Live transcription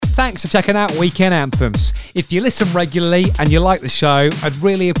thanks for checking out Weekend Anthems. If you listen regularly and you like the show, I'd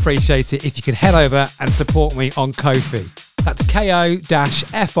really appreciate it if you could head over and support me on Ko-fi. That's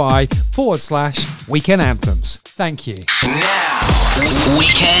ko-fi.com/Weekend Anthems. Thank you. Now,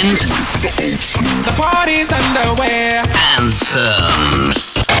 Weekend. The party's underway.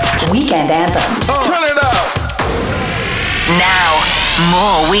 Anthems. Weekend Anthems. Turn it up. Now,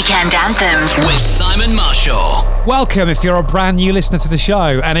 more Weekend Anthems with Simon Marshall. Welcome if you're a brand new listener to the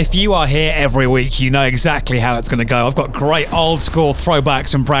show, and if you are here every week, you know exactly how it's going to go. I've got great old school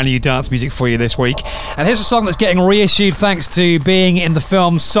throwbacks and brand new dance music for you this week. And here's a song that's getting reissued thanks to being in the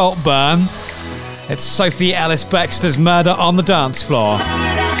film Saltburn. It's Sophie, Ellis, Bextor's Murder on the Dance Floor.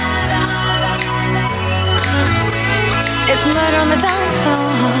 It's murder on the dance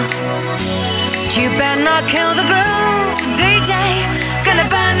floor. You better not kill the groove, DJ. Gonna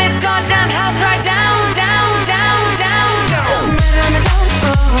burn this goddamn house right down, down, down, down, down. Murder on the dance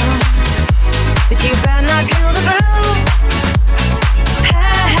floor. But you better not kill the groove.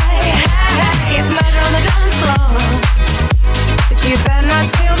 Hey, hey, hey, it's murder on the dance floor. But you better not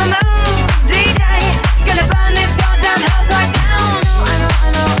steal the moves, DJ. Gonna burn this goddamn house right down. I know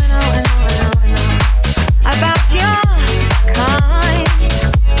about your kind.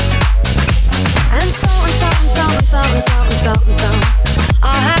 And so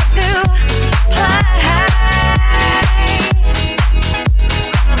I'll have to play.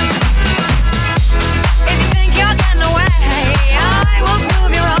 If you think you're getting away, I will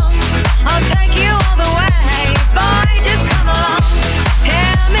prove you wrong. I'll take you all the way, boy, just come along.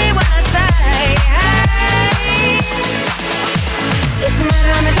 Hear me when I say, hey, it's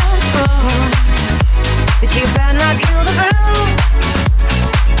murder on the dance floor, but you better not kill the groove.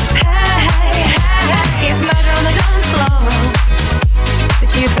 It's murder on the dance floor, but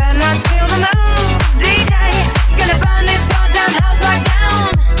you better not steal the moves, DJ. Gonna burn this goddamn house right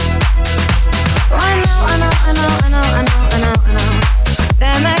down. Oh, I know.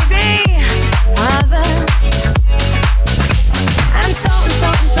 There may be others, and so.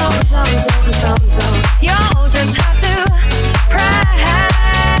 You'll just have to pray.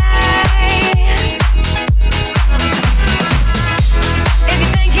 If you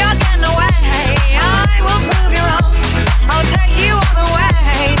think you're getting away, I will prove you wrong. I'll take you all the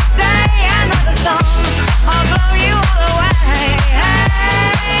way. Stay another song. I'll blow you all away.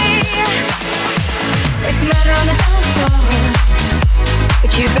 Hey, it's murder on the dance floor,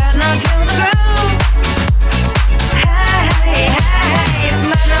 but you better not kill the groove. Hey, it's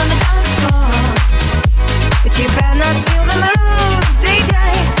murder on the dance floor, but you better not steal the moves, DJ.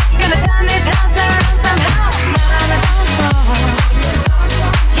 Gonna turn this house around somehow. Murder on the dance floor.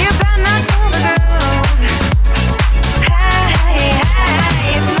 You better not kill the groove. Hey,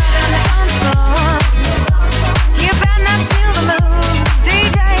 it's murder on the dance floor. You better not steal the moves,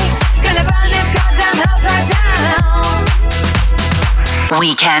 DJ. Gonna burn this goddamn house right down.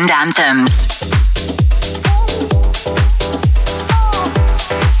 Weekend Anthems.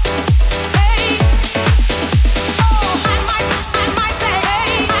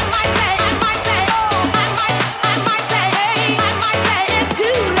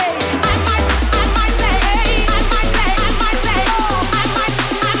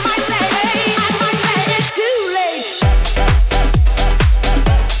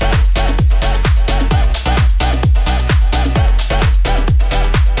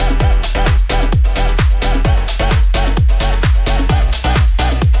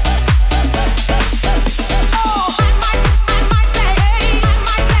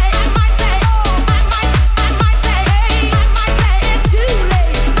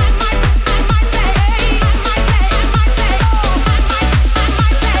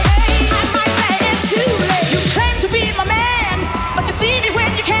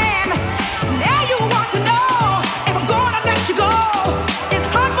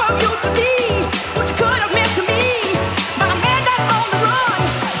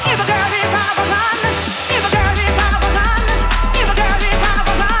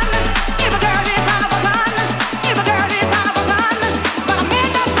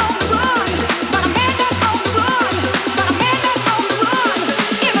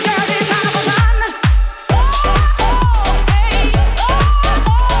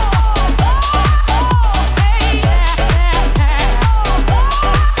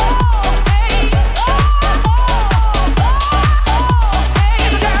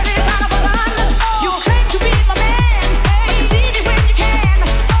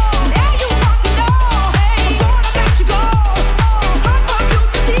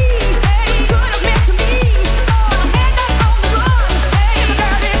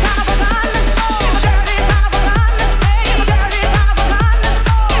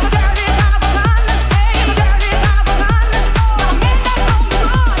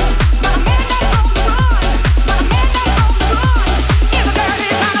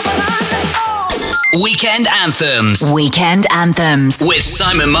 Weekend Anthems. Weekend Anthems. With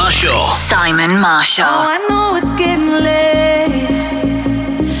Simon Marshall. Simon Marshall. Oh, I know it's getting late,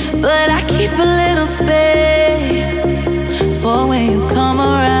 but I keep a little space for when you come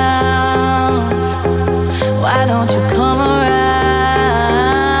around. Why don't you come around?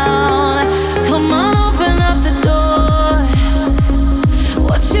 Come on, open up the door.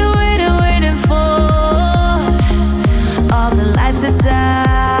 What you waiting for? All the lights are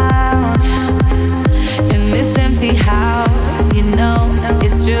down in this empty house. You know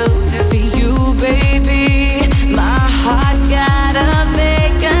it's true for you, baby. My heart got a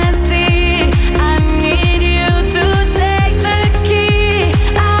vacancy. I need you to take the key.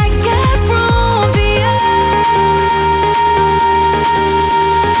 I got room for you.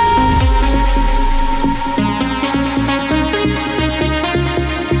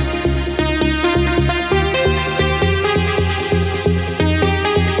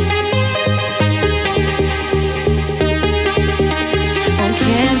 Oh,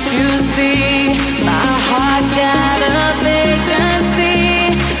 can't you see? My heart got a vacancy.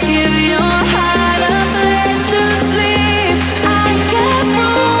 Give your heart a place to sleep. I got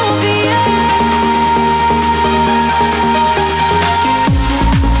room for you.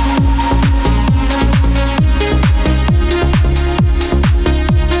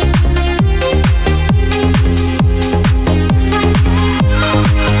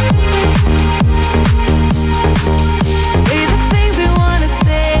 Say the things we wanna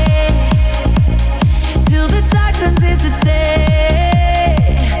say till the dark turns into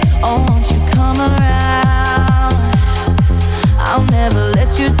day. Oh, won't you come around? I'll never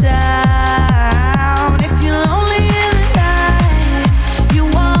let you down. If you're lonely in the night, you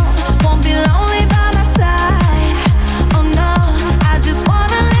won't be lonely by my side. Oh no, I just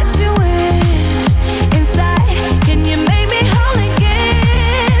wanna let you inside. Can you make me whole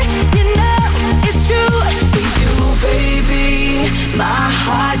again? You know it's true for you, baby. My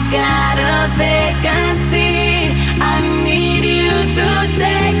heart got a vacancy. I need you to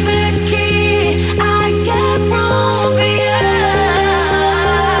take the key. I got room for you.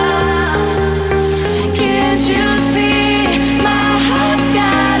 Can't you see? My heart's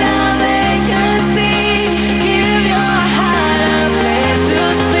got a vacancy. Give your heart a place to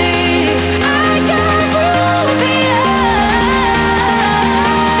sleep. I got room for you.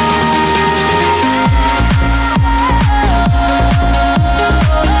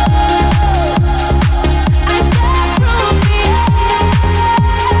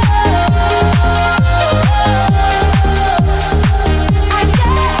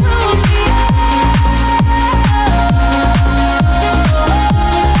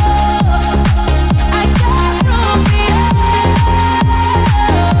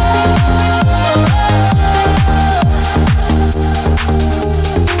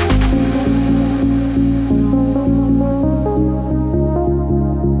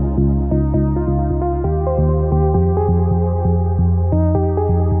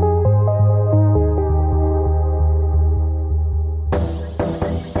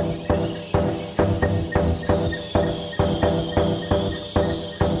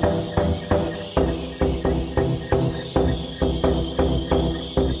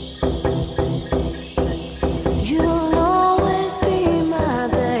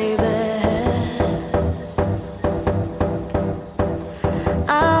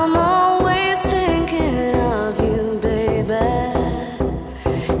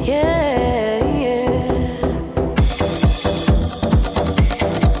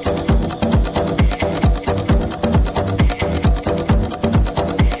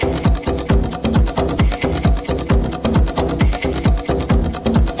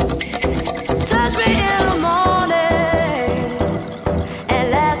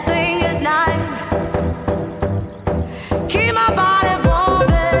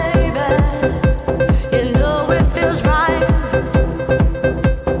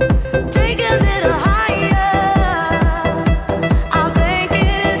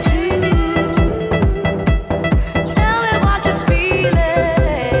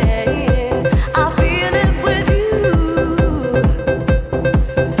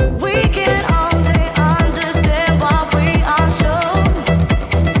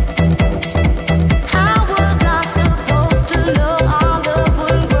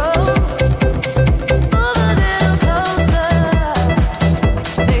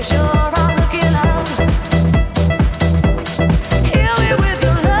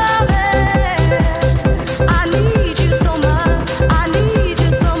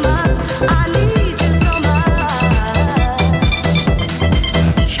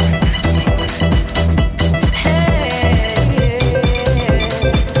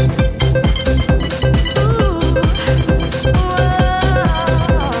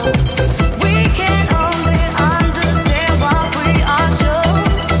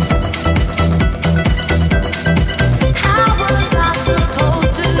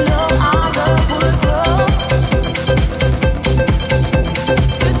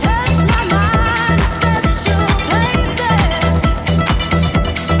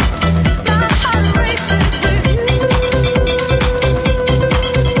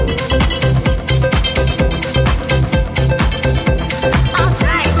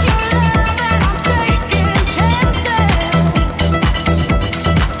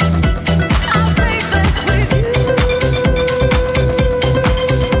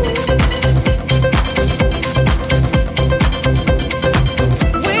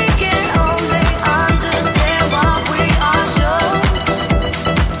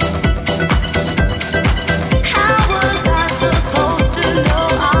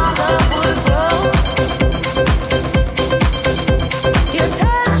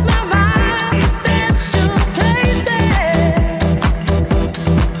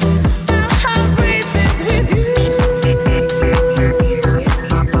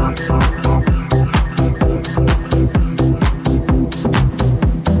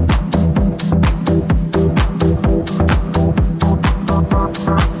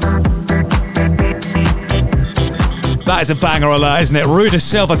 That is a banger alert, isn't it? Ruda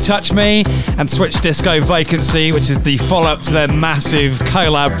Silva, Touch Me, and Switch Disco, Vacancy, which is the follow-up to their massive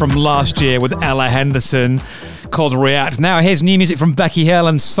collab from last year with Ella Henderson called React. Now here's new music from Becky Hill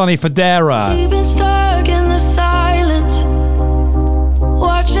and Sonny Fodera. We've been stuck in the silence,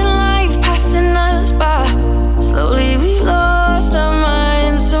 watching life passing us by. Slowly we lost our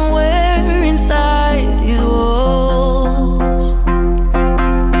minds somewhere inside these walls.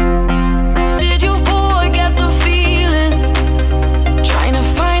 Did you forget the feeling? Trying to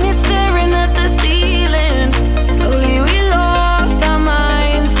find it staring at the ceiling. Slowly we lost our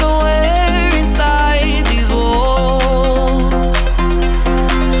minds somewhere inside these walls.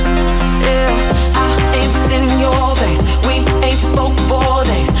 Yeah, I ain't seen your face, we ain't spoke for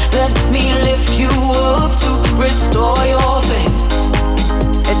days. Let me lift you up to restore your faith.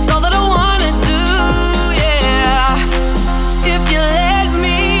 It's all that I wanna do, yeah. If you let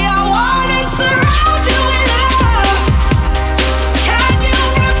me, I wanna surround you in love. Can you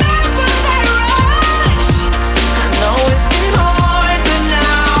remember that rush? I know it's been hard, but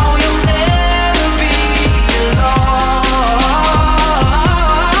now you'll never be alone.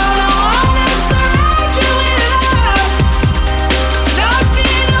 I wanna surround you in love.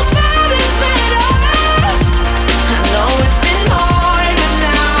 Nothing else matters but us. I know it's been hard, but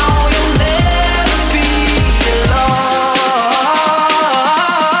now you'll never be alone.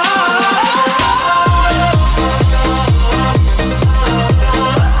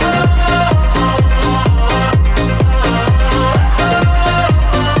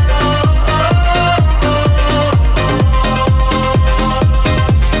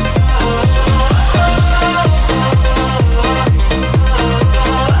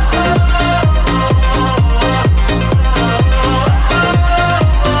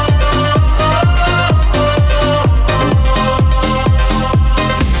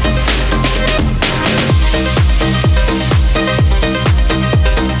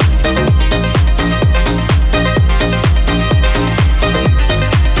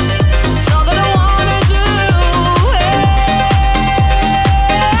 It's all that I wanna do, I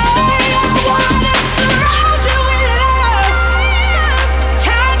wanna surround you in love.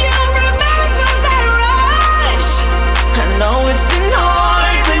 Can you remember that rush? I know it's been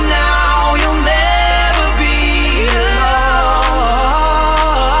hard, but now you'll never be alone.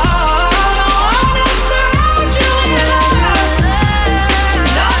 I wanna surround you in love.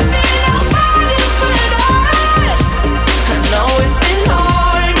 Nothing else matters but us. I know it's been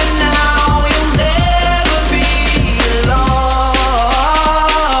hard, but now you'll never be alone.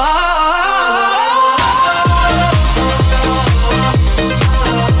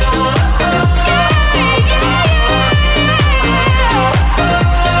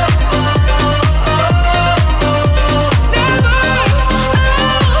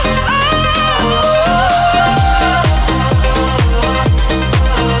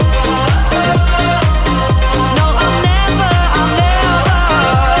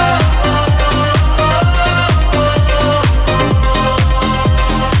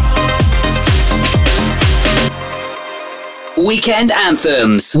 Weekend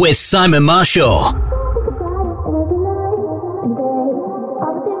Anthems with Simon Marshall.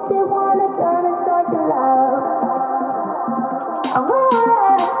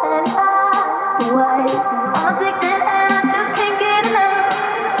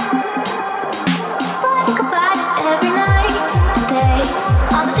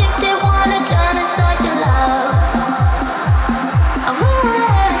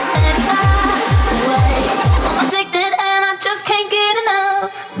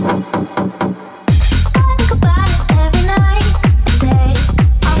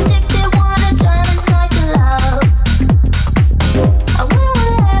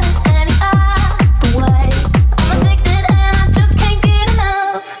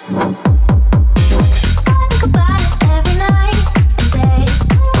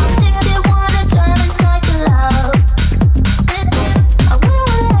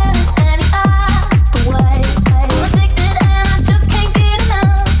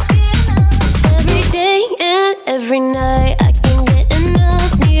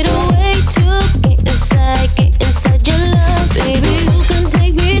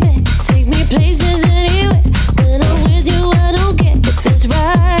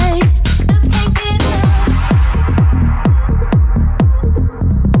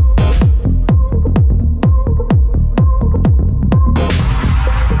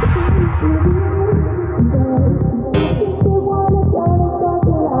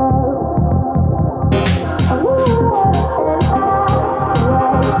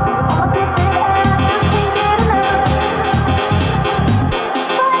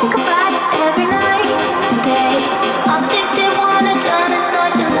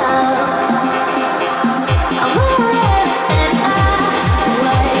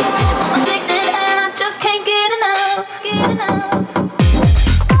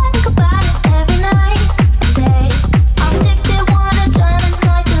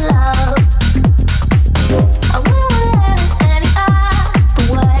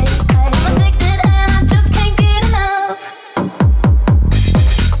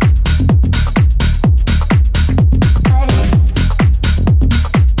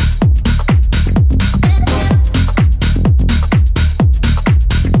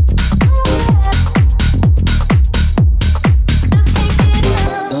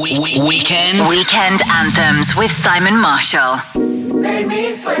 Weekend Anthems with Simon Marshall. Make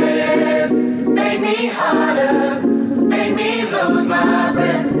me sweat, make me harder, make me lose my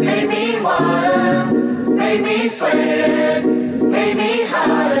breath, make me water, make me sweat, make me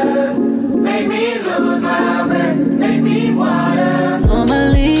harder, make me lose my breath, make me water.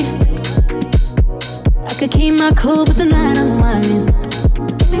 Normally, I could keep my cool, but tonight I'm whining.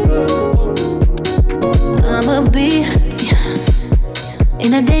 I'ma be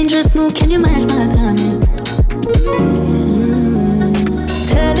in a dangerous mood, can you match my timing?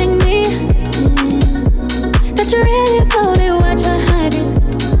 Telling me that you're really about it, why'd you hide it?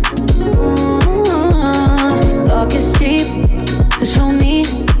 Talk is cheap, so show me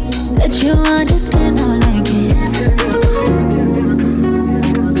that you understand how I like it.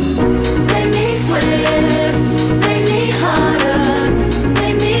 Make me sweat, make me harder,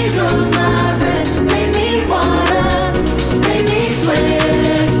 make me lose my breath, make me water, make me sweat,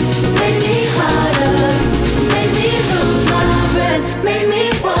 make me harder, make me lose my breath, make me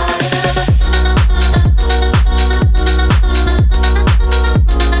water.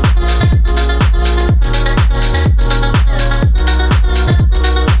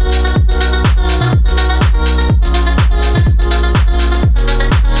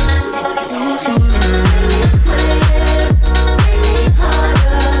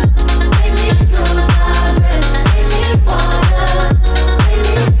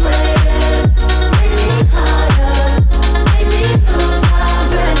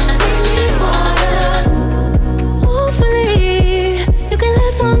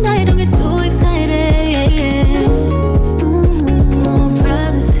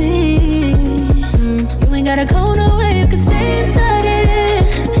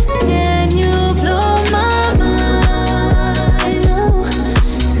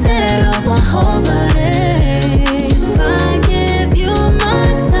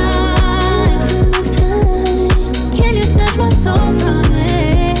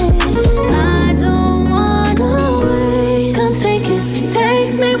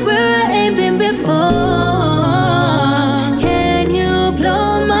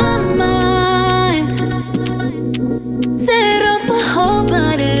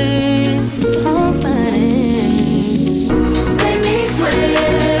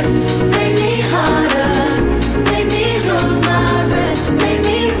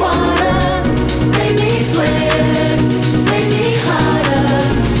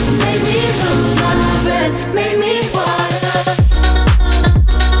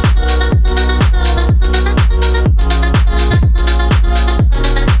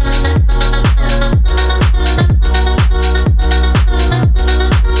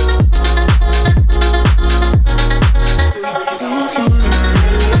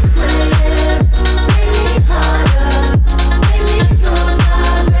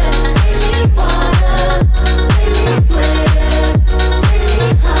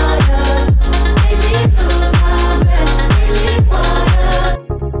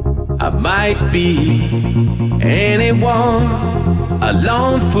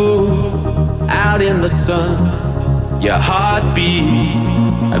 Your heartbeat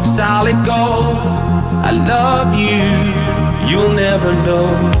of solid gold. I love you, you'll never know.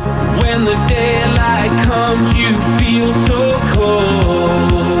 When the daylight comes, you feel so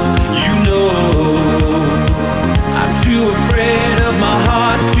cold. You know, I'm too afraid of my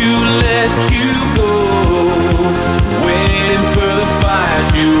heart to let you go. Waiting for the fire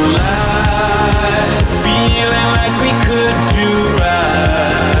to light, feeling like we could do right.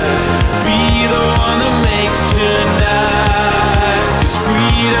 Be the one that makes tonight. 'Cause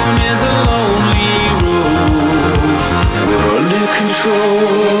freedom is a lonely road. We're under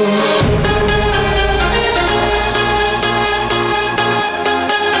control.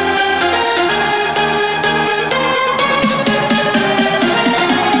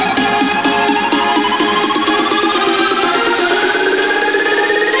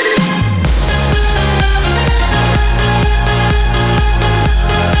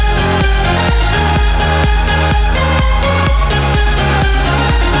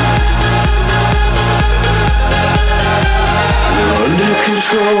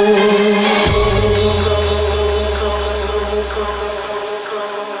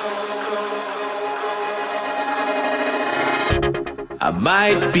 I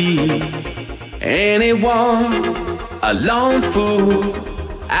might be anyone, a lone fool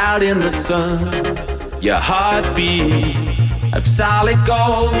out in the sun. Your heartbeat of solid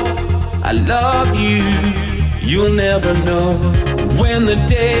gold. I love you, you'll never know. When the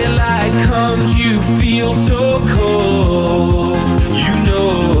daylight comes, you feel so cold. You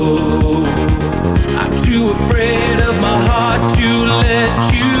know, I'm too afraid of my heart to let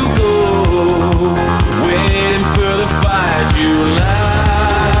you go.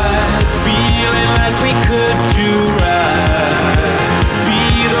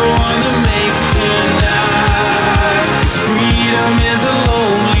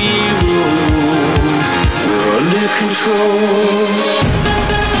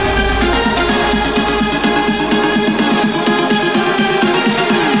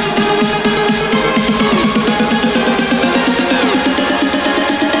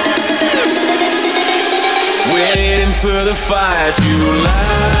 for the fire to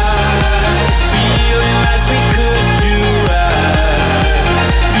light. Feeling like we could do right.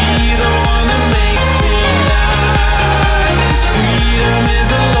 Be the one that makes tonight. 'Cause freedom is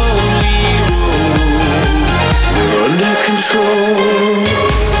a lonely road. We're under control.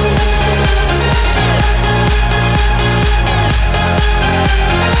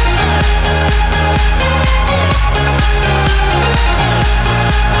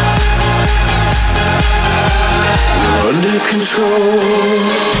 Under control.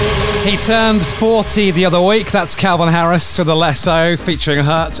 He turned 40 the other week. That's Calvin Harris with Alesso featuring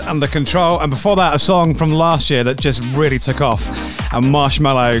Hurt, Under Control. And before that, a song from last year that just really took off. And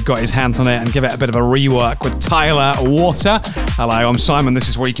Marshmello got his hand on it and give it a bit of a rework with Tyla, Water. Hello, I'm Simon. This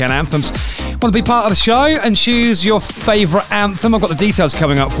is Weekend Anthems. Want to be part of the show and choose your favourite anthem? I've got the details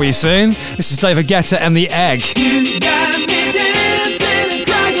coming up for you soon. This is David Guetta and The Egg. You got me dancing and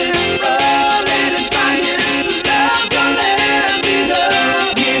crying, rolling and crying. Love, don't let me go.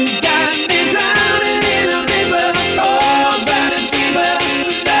 You got me drowning in a river, cold burning fever.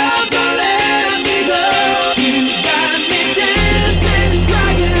 Love, don't let me go. You got me dancing and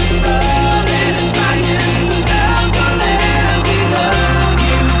crying, rolling and crying. Love, don't let me go.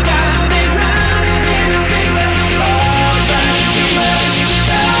 You got me drowning in a river, cold burning fever.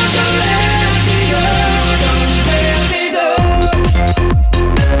 Love, don't let me go. Don't let me go.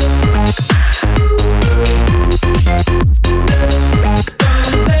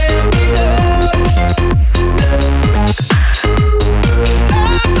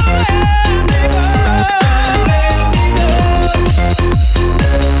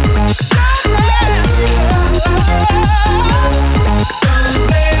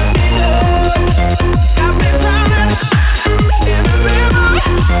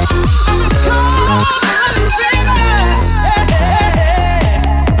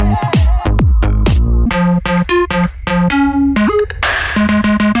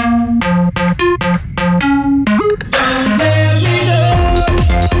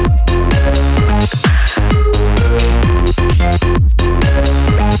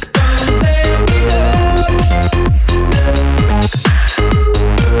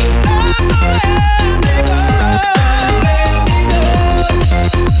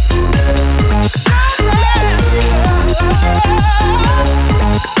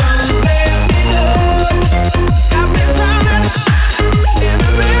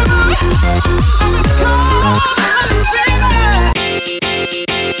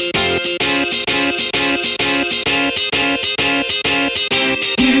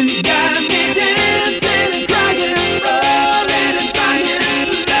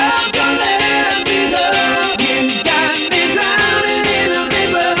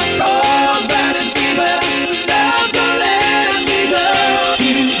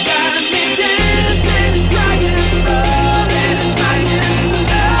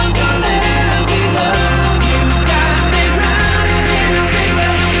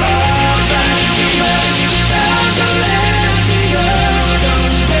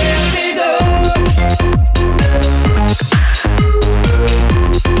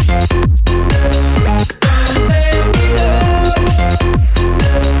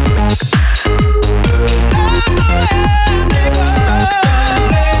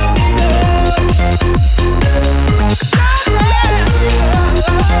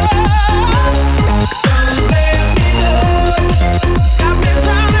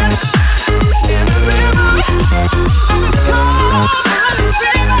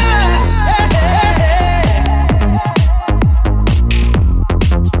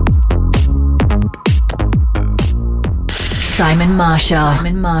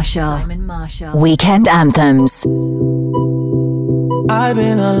 Simon Marshall. Weekend Anthems. I've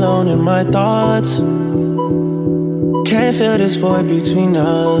been alone in my thoughts. Can't feel this void between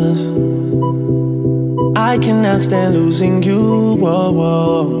us. I cannot stand losing you. Whoa,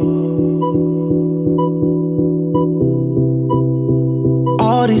 whoa.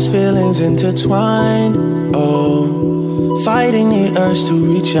 All these feelings intertwined. Oh, fighting the urge to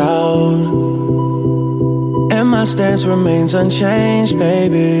reach out. And my stance remains unchanged,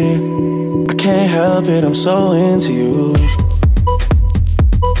 baby. I can't help it, I'm so into you.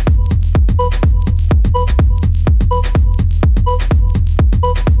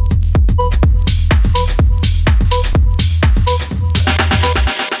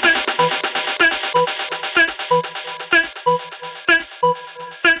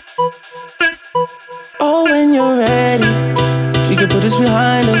 Oh, when you're ready, we can put this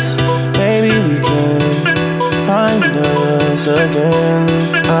behind us. Maybe we can find us again.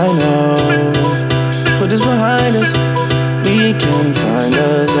 I know, put this behind us, we can find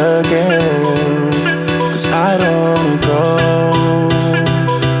us again. 'Cause I don't go.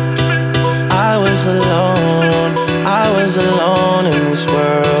 I was alone in this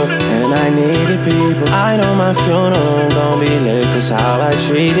world, and I needed people. I know my funeral gon' be lit, 'cause how I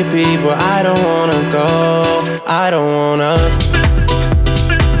treated people. I don't wanna go, I don't wanna.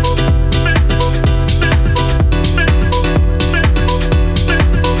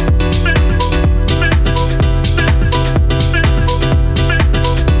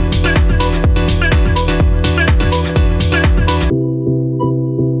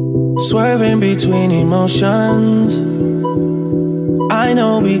 Swerving between emotions, I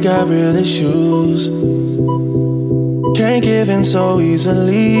know we got real issues. Can't give in so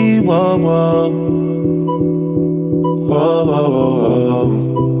easily, whoa, whoa. Whoa, whoa, whoa, whoa.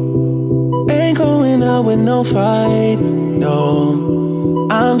 Ain't going out with no fight, no.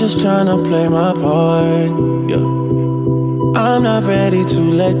 I'm just tryna play my part, yeah. I'm not ready to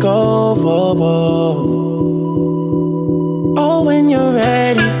let go, whoa, whoa. Oh, when you're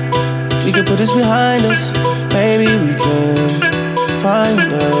ready, we can put this behind us. Maybe we can find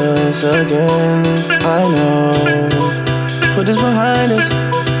us again. I know. Put this behind us.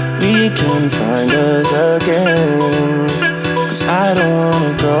 We can find us again. 'Cause I don't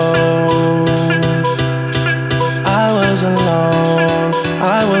wanna go. I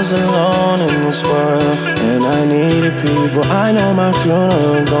was alone in this world, and I needed people. I know my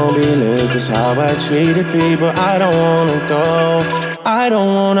funeral gon' be lit, 'cause how I treated people. I don't wanna go, I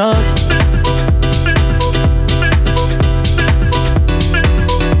don't wanna.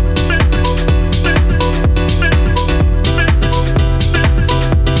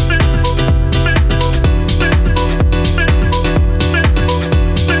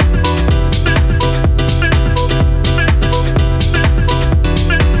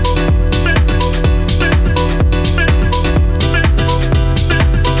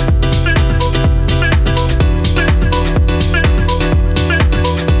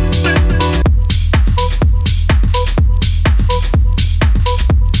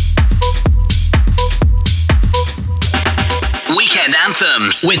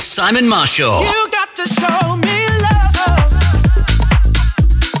 Anthems with Simon Marshall. You got to show me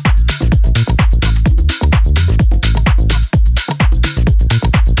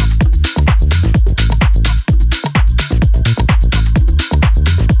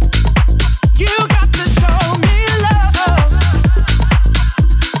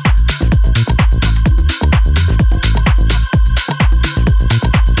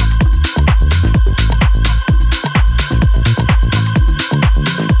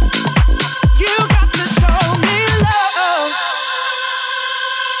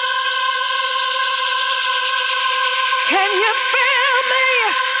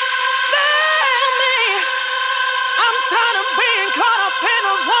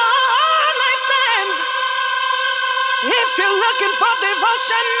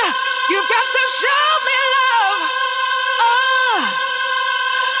you've got to show me love. Oh,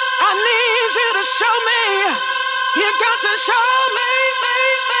 I need you to show me. You got to show me.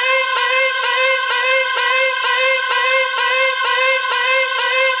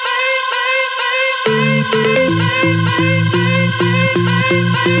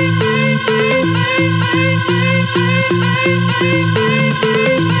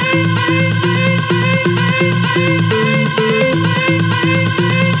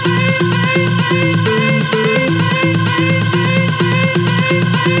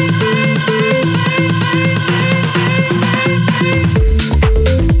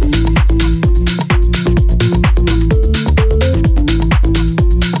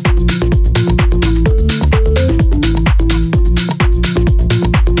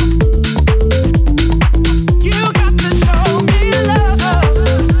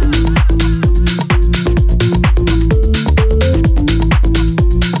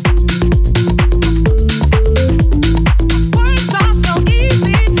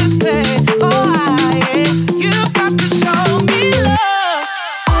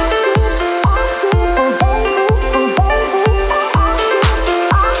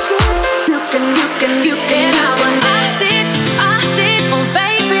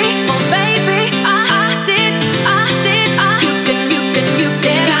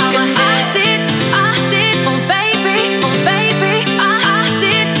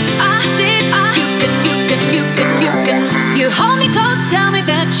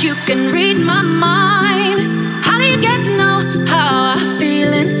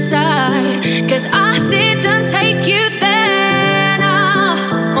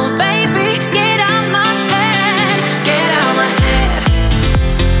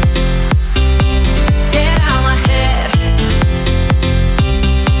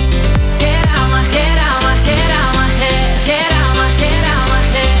 Get out my head.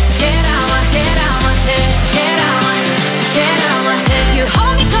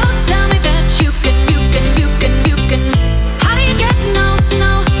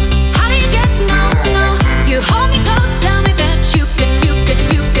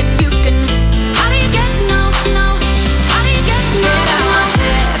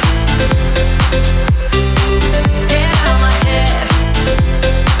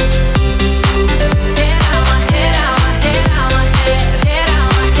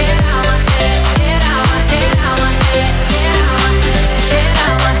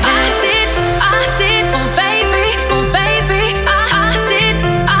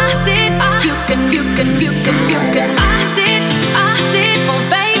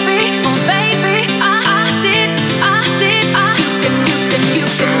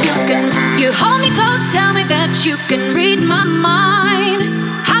 that you can read my mind?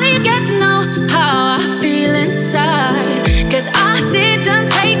 How do you get to know how I feel inside? 'Cause I didn't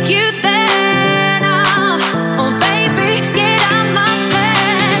take you there now. Oh baby, get out my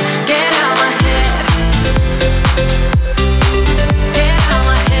head. Get out my head. Get out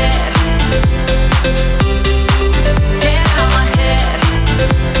my head. Get out my head.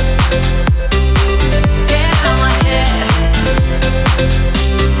 Get out my head.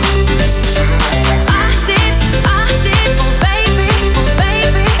 I did, oh baby,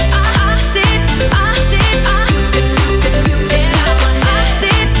 I did, you get out my head. I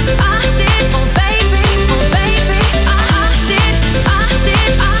did, oh baby,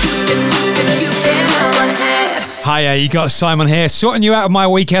 you get out my head. Hiya, you got Simon here, sorting you out of my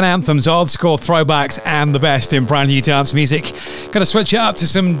weekend anthems, old school throwbacks, and the best in brand new dance music. Gonna switch it up to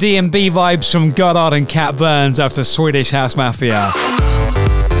some D&B vibes from Goddard and Cat Burns after Swedish House Mafia.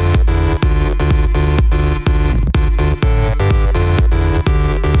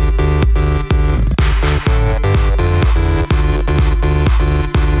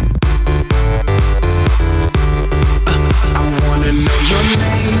 I wanna know your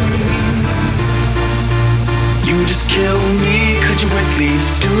name. You just kill me, could you at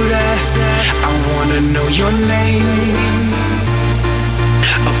least do that? I wanna know your name.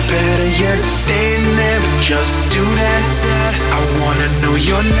 Or better yet, stay there, but just do that. I wanna know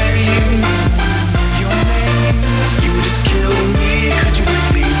your name. Your name. You just kill me, could you at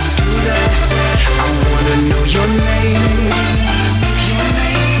least do that? I wanna know your name. Your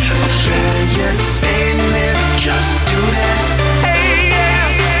name. Or better yet, stay there, but just do that. Hey, yeah.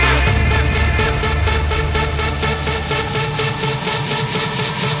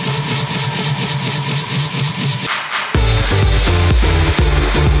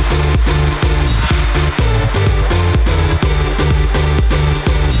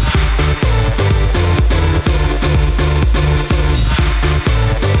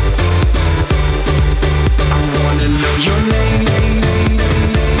 I wanna know your name.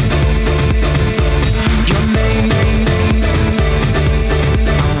 Your name.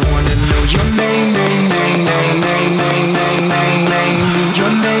 I wanna know your name.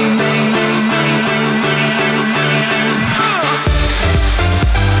 Your name.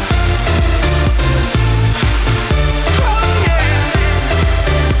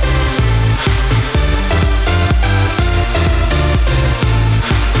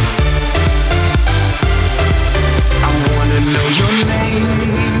 I wanna know your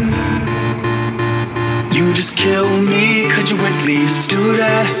name. You just kill me, could you at least do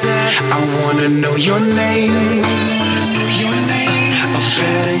that? I wanna know your name. Or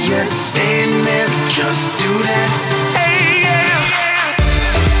better yet, stay there, just do that. Hey, yeah.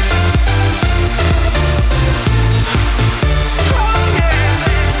 Oh, yeah.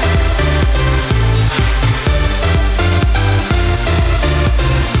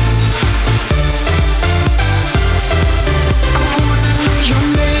 I wanna know your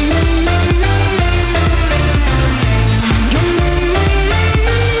name. Your name.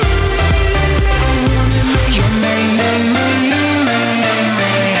 I wanna know your name.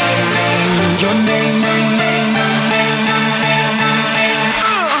 Your name.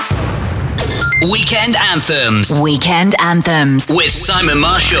 Weekend Anthems Weekend Anthems. with Simon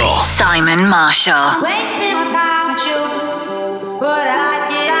Marshall. Simon Marshall. Wasting my time with you, but I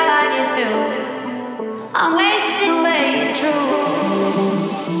like it too. I'm wasting away, it's true.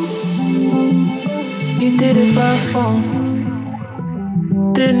 You did it by phone.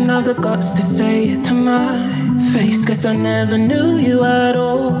 Didn't have the guts to say it to my face. Guess I never knew you at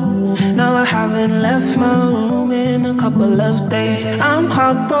all. Now I haven't left my room in a couple of days. I'm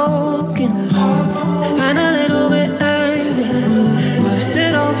heartbroken and a little bit angry. Was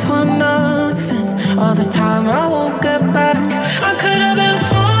it all for nothing? All the time I won't get back. I could have been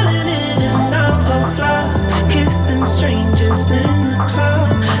falling in and out of love, kissing strangers in the club,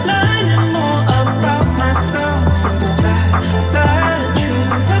 learning more about myself. It's a sad, sad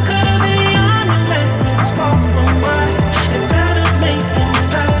truth. I could have been young and reckless, far from wise. Instead of making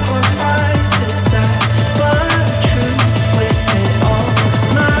sacrifices, sad but true. Wasted all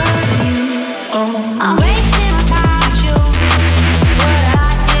my youth on. I'm wasting my time with you, but I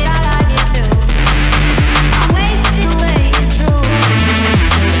like it too. I'm wasting away,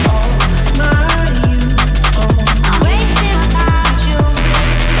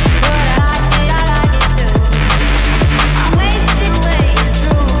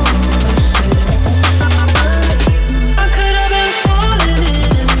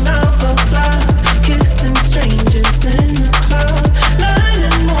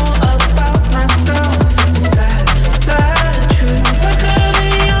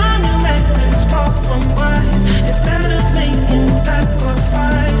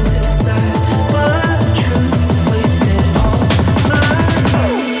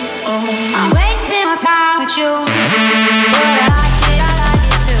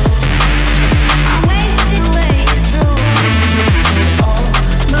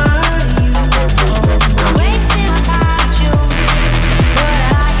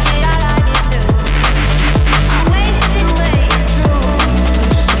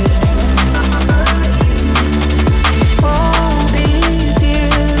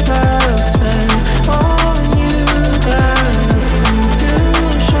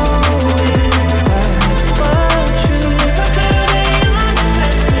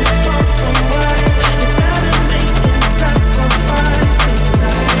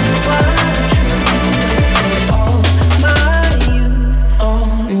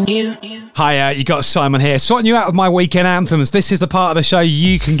 Hi, you got Simon here, sorting you out with my weekend anthems. This is the part of the show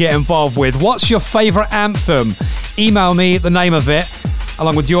you can get involved with. What's your favourite anthem? Email me the name of it,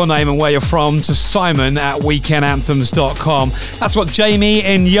 along with your name and where you're from, to simon@weekendanthems.com. That's what Jamie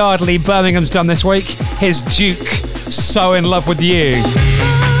in Yardley, Birmingham's done this week. Here's Duke, So In Love With You.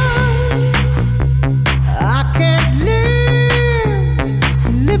 I can't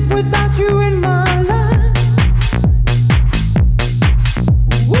live without you in my life.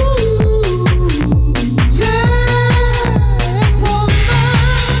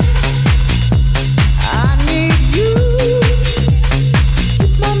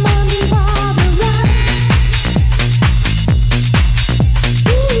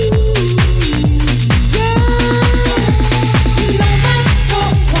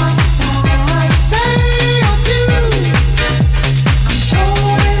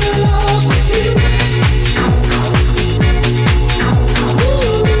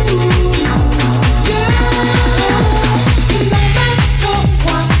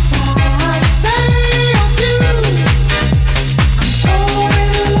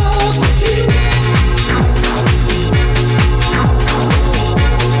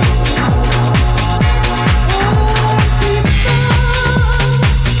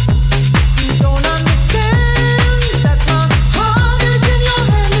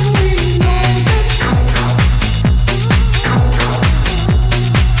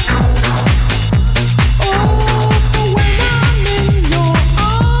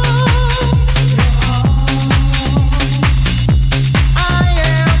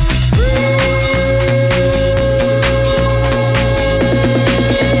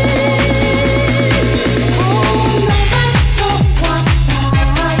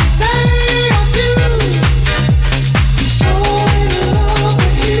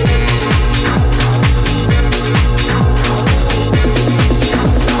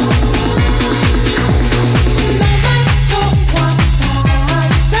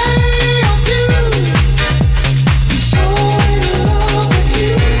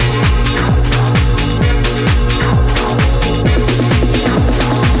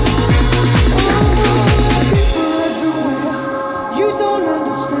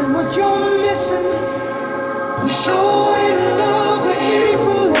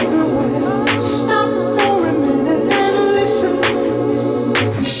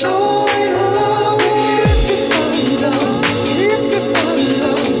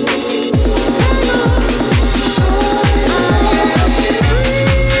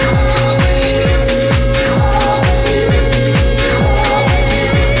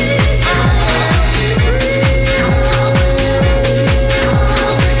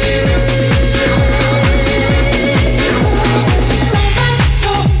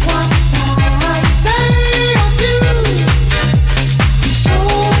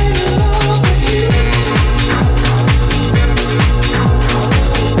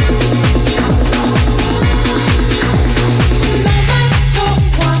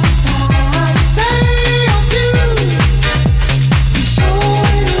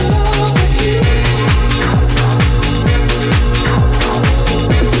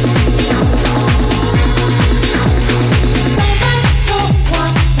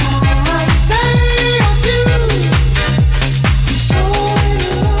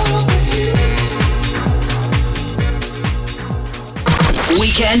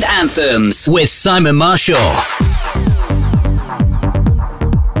 Weekend Anthems with Simon Marshall.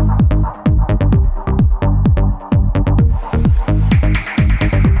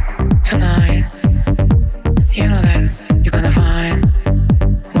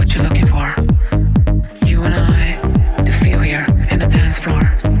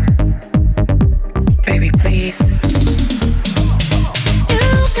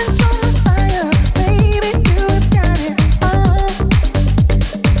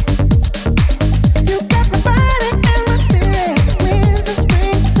 You got me fighting.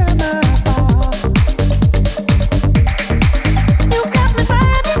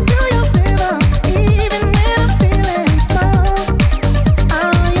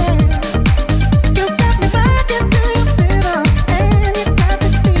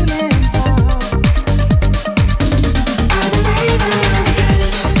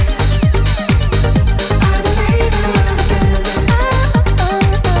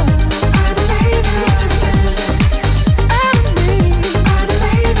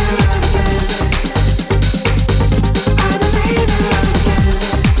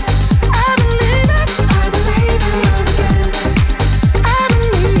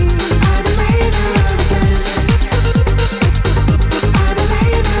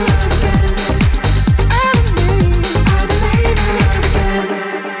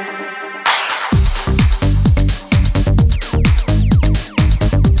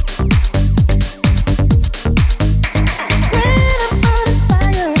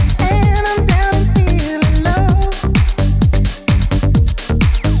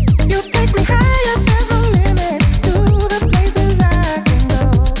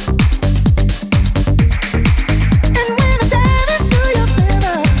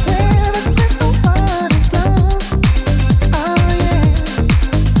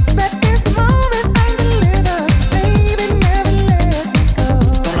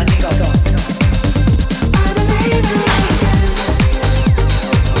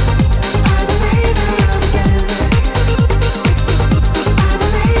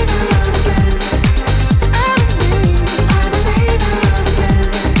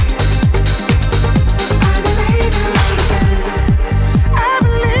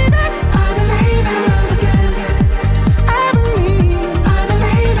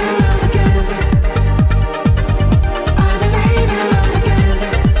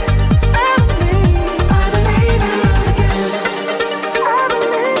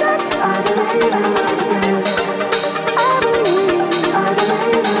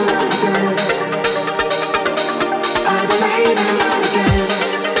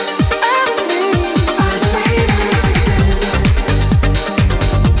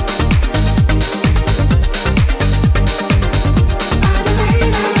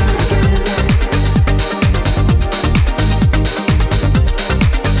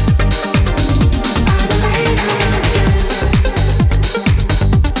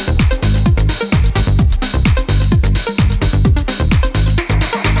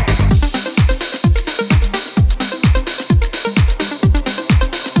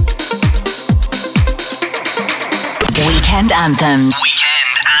 Weekend Anthems.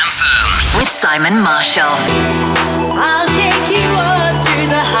 Weekend Anthems. With Simon Marshall. I'll take you up to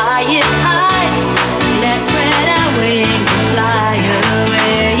the highest heights. Let's spread our wings and fly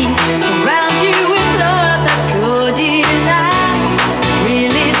away. Surround you with love that's pure delight.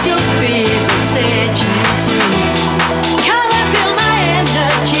 Release your spirit, set you free. Come and feel my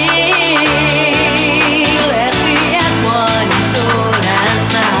energy. Let's be as one in soul and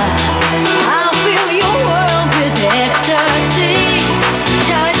mind. I'll fill your world with ecstasy.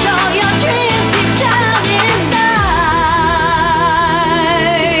 Touch all your dreams deep down inside.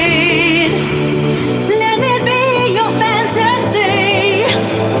 Let me be your fantasy.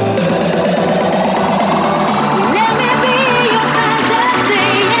 Let me be your fantasy,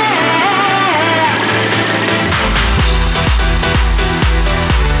 yeah.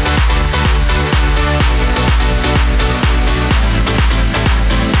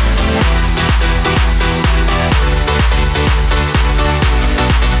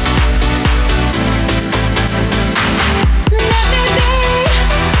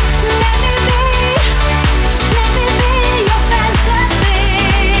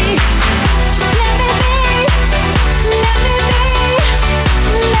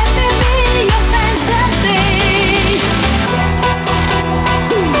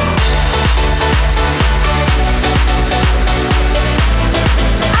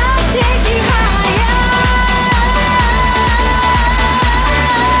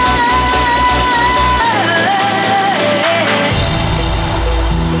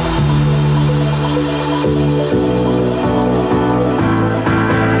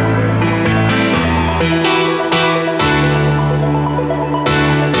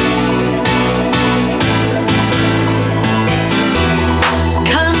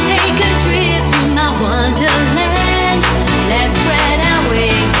 Come take a trip to my wonderland. Let's spread our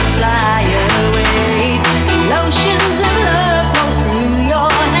wings and fly away. Oceans of love flow through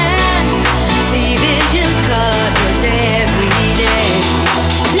your hands. See visions cut us every day.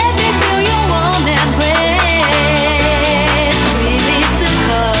 Let me feel your warm embrace. Release the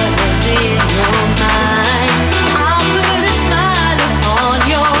colors in your mind. I'll put a smile upon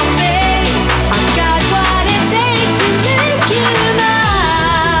your face. I've got what it takes to make you mine.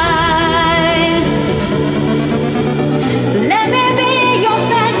 Let me be your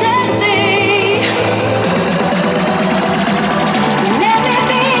fantasy. Let me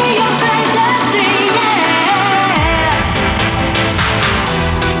be your fantasy, yeah.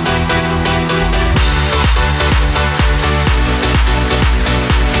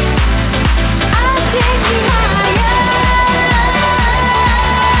 I'll take you higher.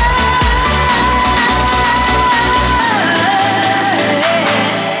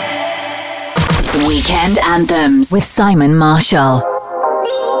 Weekend Anthems with Simon Marshall.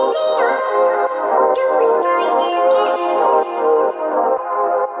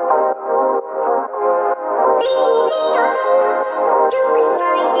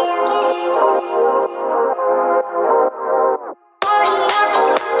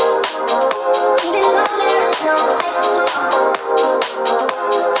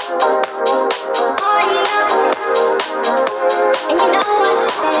 And you know what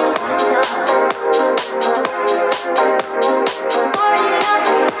happens after dark.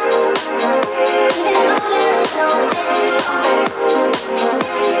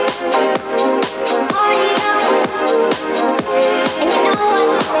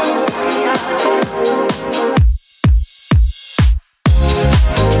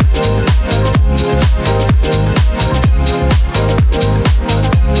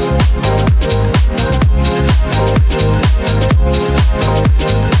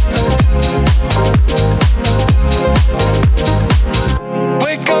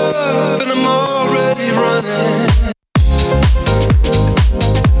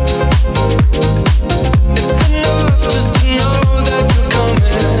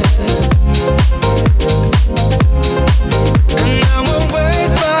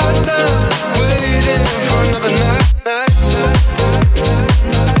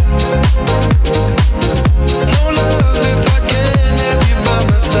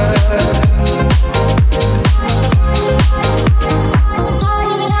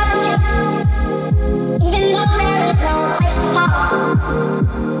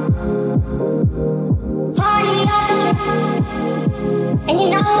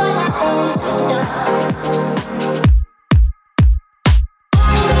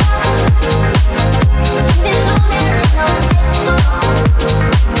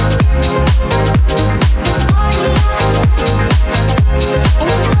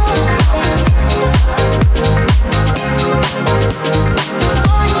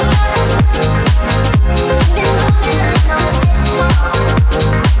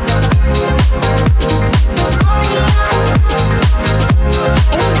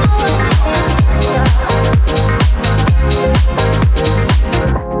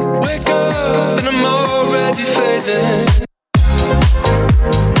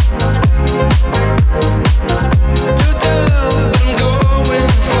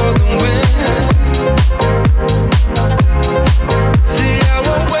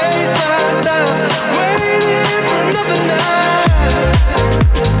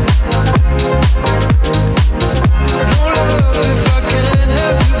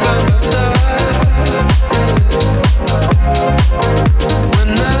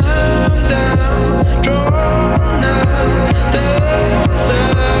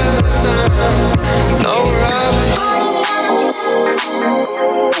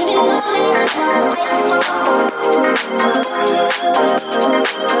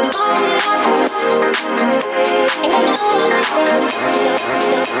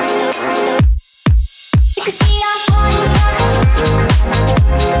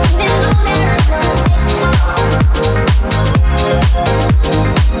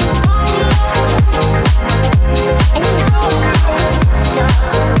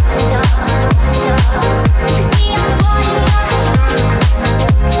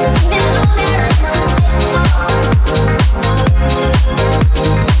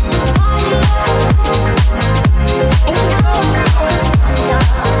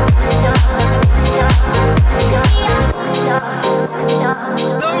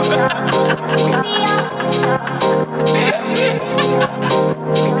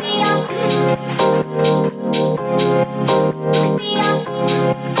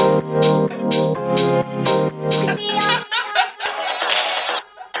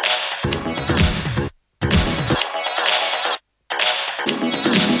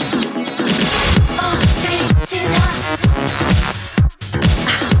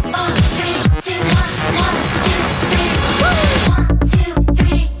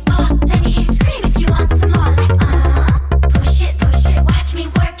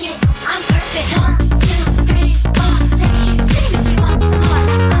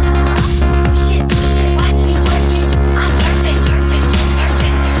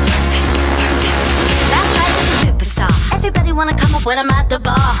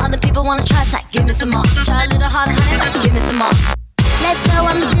 All the people wanna try, it's like, give me some more. Try a little harder, honey, give me some more. Let's go,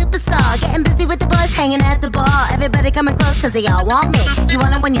 I'm a superstar. Getting busy with the boys, hanging at the bar. Everybody coming close, cause they all want me. You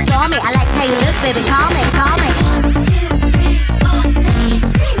want it when you saw me. I like how you look, baby, call me, call me. 1, 2, 3, 4, let me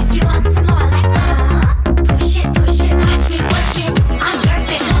scream if you want some more. Like, push it, watch me work it. I'm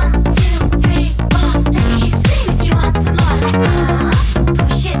perfect. 1, 2, 3, 4, let me scream if you want some more. Like,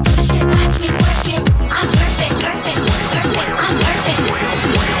 push it, watch me work it. I'm perfect, I'm perfect.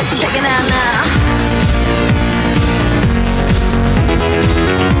 Check it out now.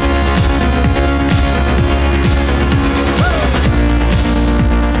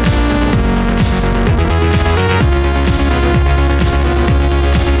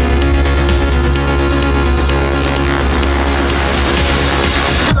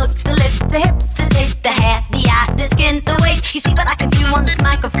 The hips, the taste, the hair, the eye, the skin, the waist. You see what I can do on this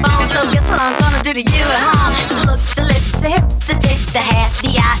microphone. So guess what I'm gonna do to you at home. The look, the lips, the hips, the taste, the hair,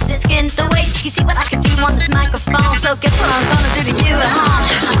 the eye, the skin, the waist. You see what I can do on this microphone. So guess what I'm gonna do to you at home.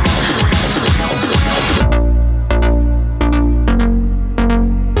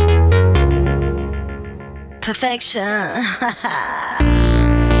 Perfection.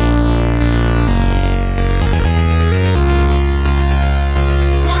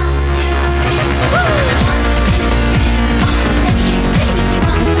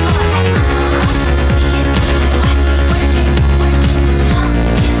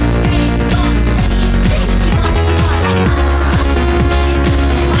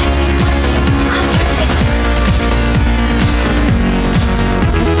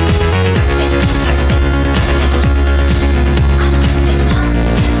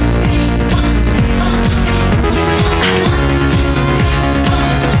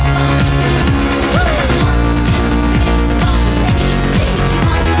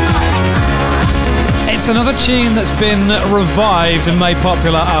 It's another tune that's been revived and made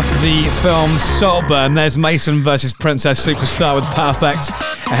popular after the film Saltburn. There's Mason versus Princess Superstar with Perfect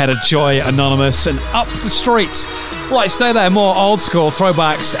ahead of Joy Anonymous and Up the Street. Right, stay there. More old school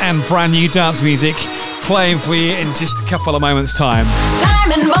throwbacks and brand new dance music playing for you in just a couple of moments' time.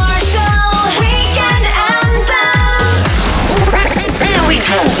 Simon Marshall, Weekend Anthems. Here we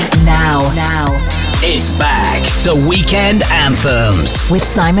go. Now. It's back to Weekend Anthems With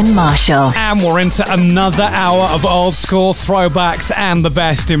Simon Marshall. And we're into another hour of old school throwbacks and the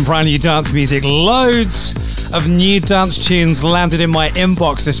best in brand new dance music. Loads of new dance tunes landed in my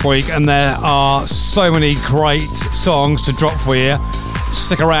inbox this week, and there are so many great songs to drop for you.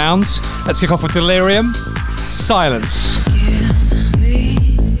 Stick around. Let's kick off with Delirium. Silence.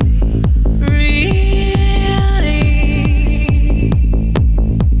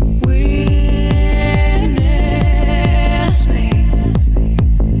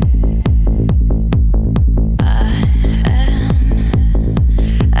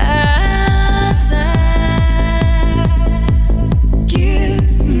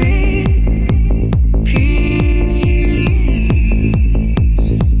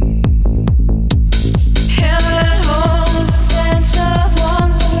 Held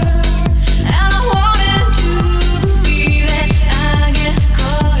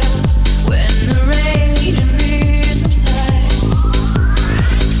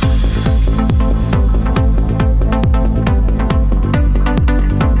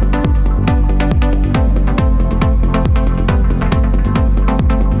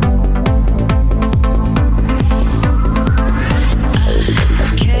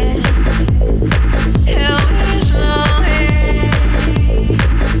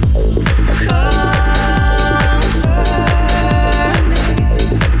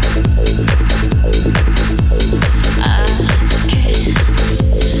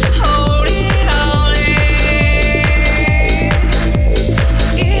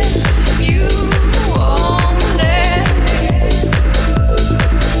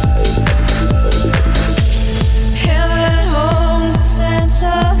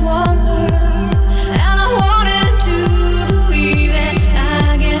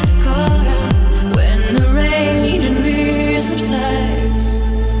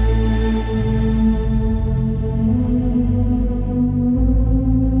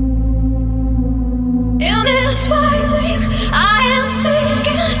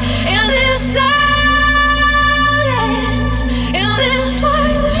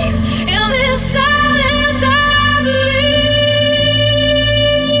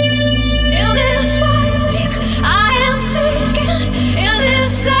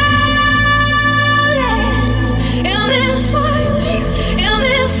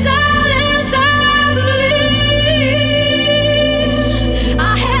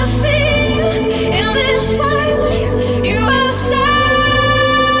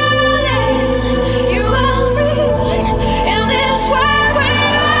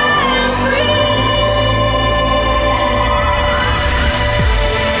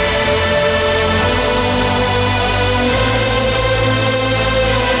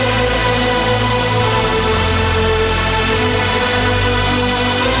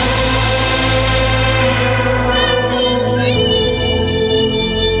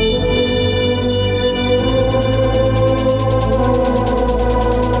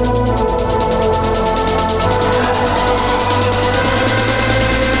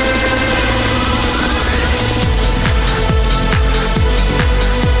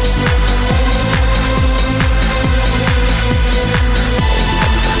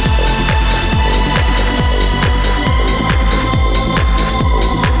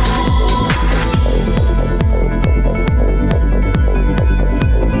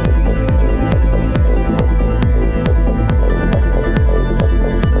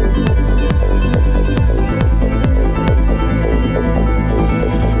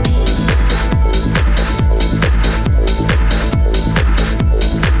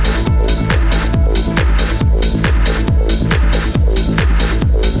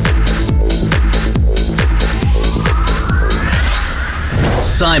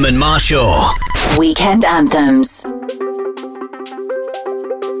Simon Marshall. Weekend Anthems.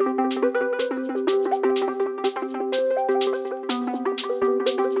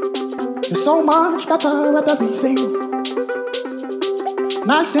 You're so much better at everything.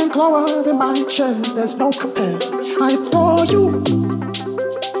 Nice and clover in my chair, there's no compare. I adore you.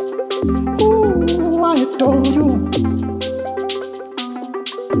 Ooh, I adore you.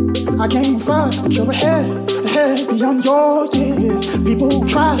 I came first, but you're ahead beyond your years. People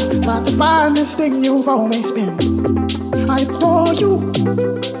try to find this thing you've always been. I adore you.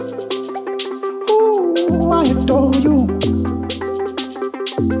 Ooh, I adore you.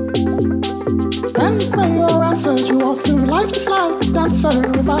 When prayer answered, you walk through life just like a dancer.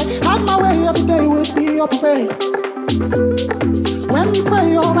 If I had my way, every day would be a parade. When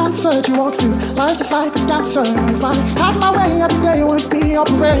prayer answered, you walk through life just like a dancer. If I had my way, every day would be a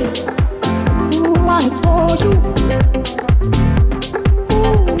parade. Ooh, I adore you.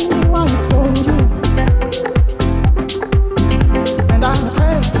 Ooh, I adore you. And I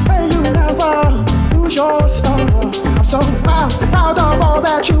pray you never lose your star. I'm so proud of all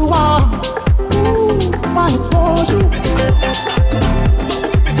that you are. Ooh, I adore you.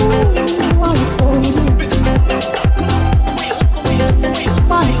 Ooh, I adore you.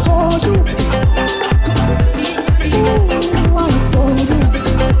 I adore you. Ooh, I adore you.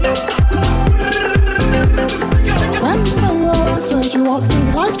 When prayer answered, you walk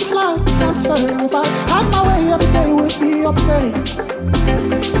through life just like a dancer. If I had my way, every day would be a parade.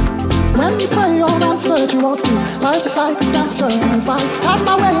 When prayer answered, you walk through life just like a dancer. If I had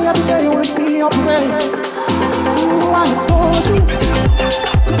my way, every day would be a parade. Ooh, I adore you.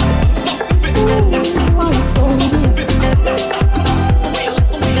 Ooh, I adore you.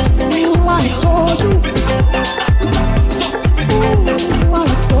 Ooh, I adore you. Ooh, I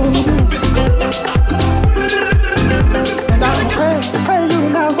adore you. And I pray you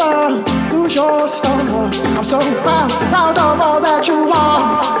never lose your star. I'm so proud of all that you are.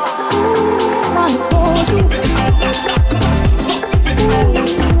 Ooh, I adore you.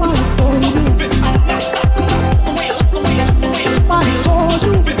 Ooh, I adore you. I adore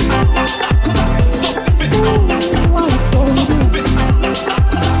you. Ooh, I adore you.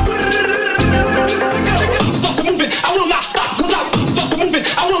 Stop moving, I will not stop, cause I moving,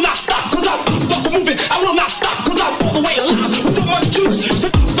 I will not stop, cause I moving, I will not stop, cause I'm all the way alive with so much juice.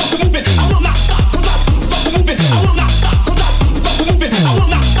 Stop moving, I will not stop, cause I moving, I will not stop, cause I moving, I will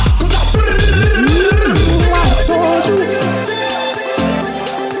not stop, cause I adore you. Ooh, I adore you.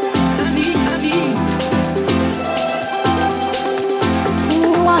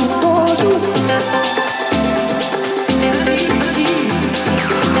 Ooh, I adore you. Ooh,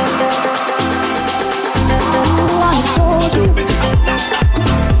 I adore you.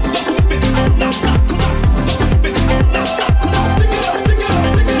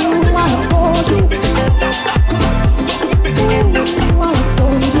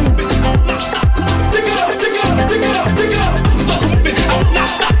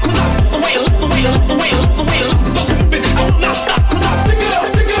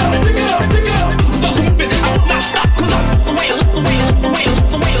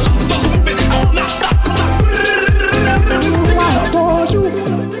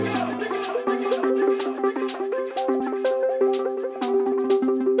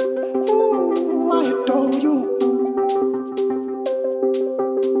 Ooh, I adore you.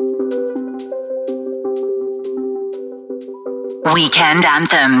 Weekend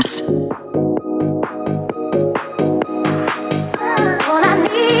Anthems.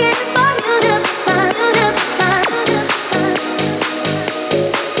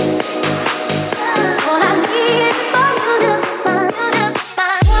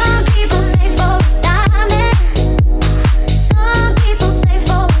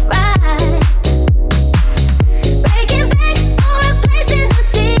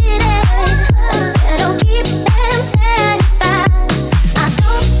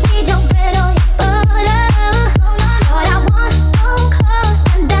 Don't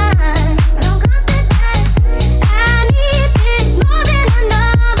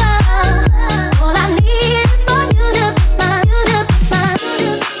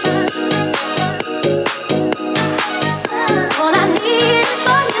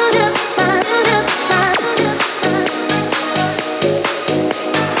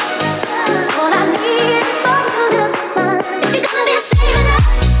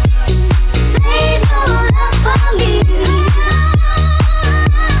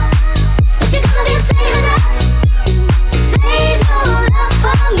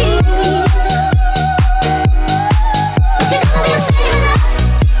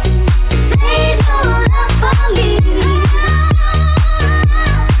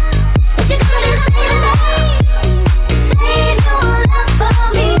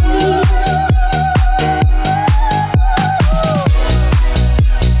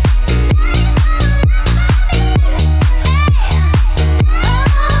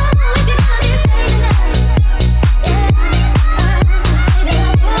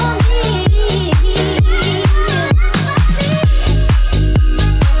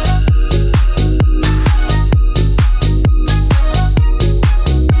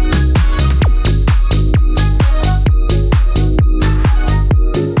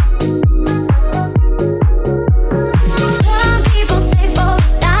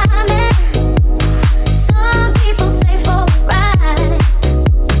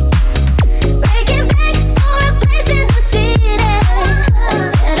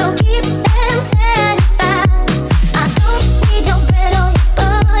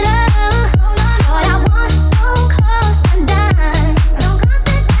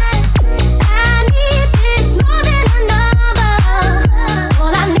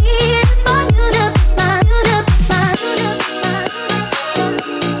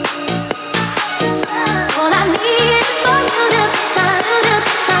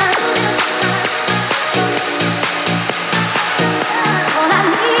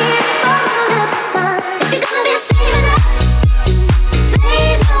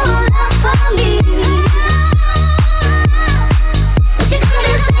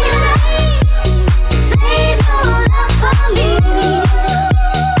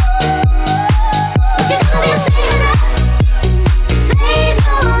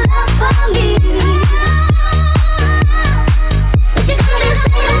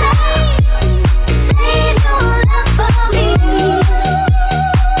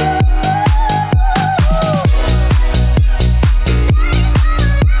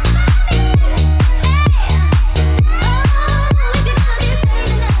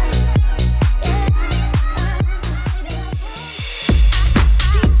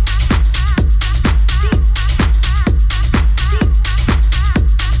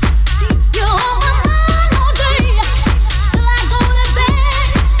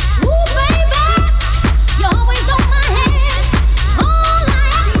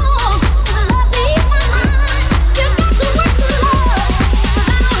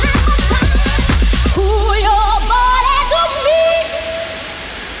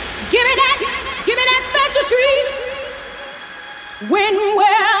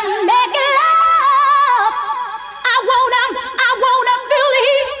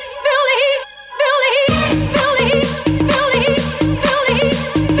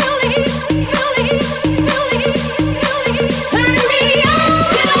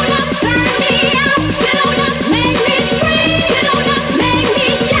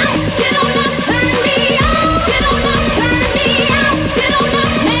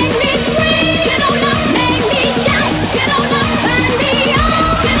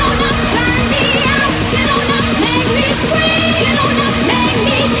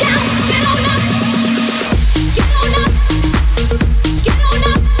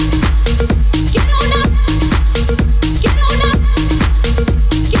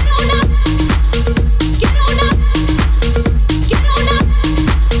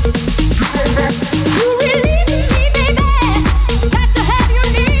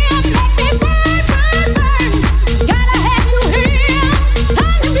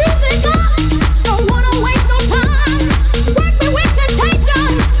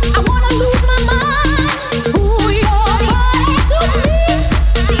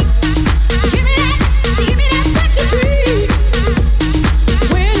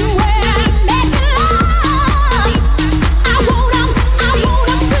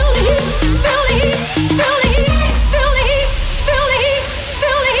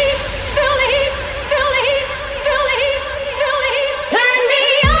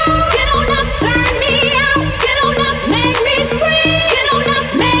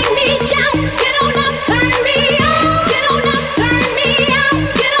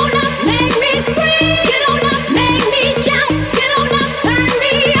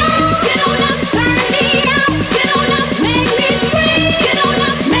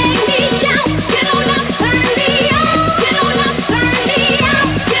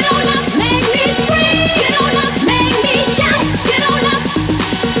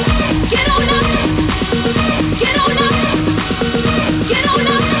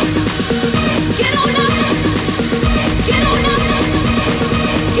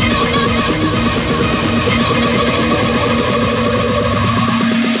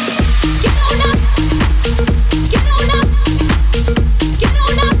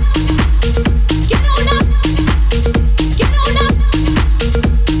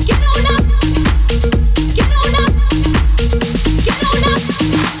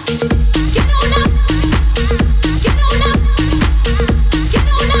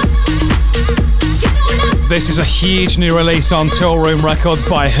This is a huge new release on Tool Room Records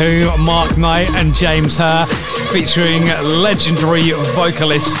by Who, Mark Knight and James Hurr, featuring legendary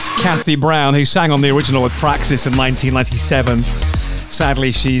vocalist Kathy Brown, who sang on the original with Praxis in 1997.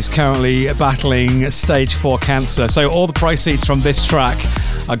 Sadly, she's currently battling stage 4 cancer, so all the proceeds from this track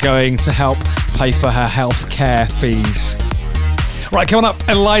are going to help pay for her health care fees. Right, coming up,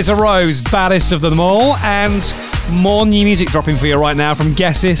 Eliza Rose, baddest of them all, and more new music dropping for you right now from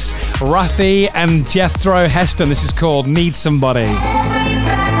Gessis, Rafi and Jethro Heston. This is called Need Somebody.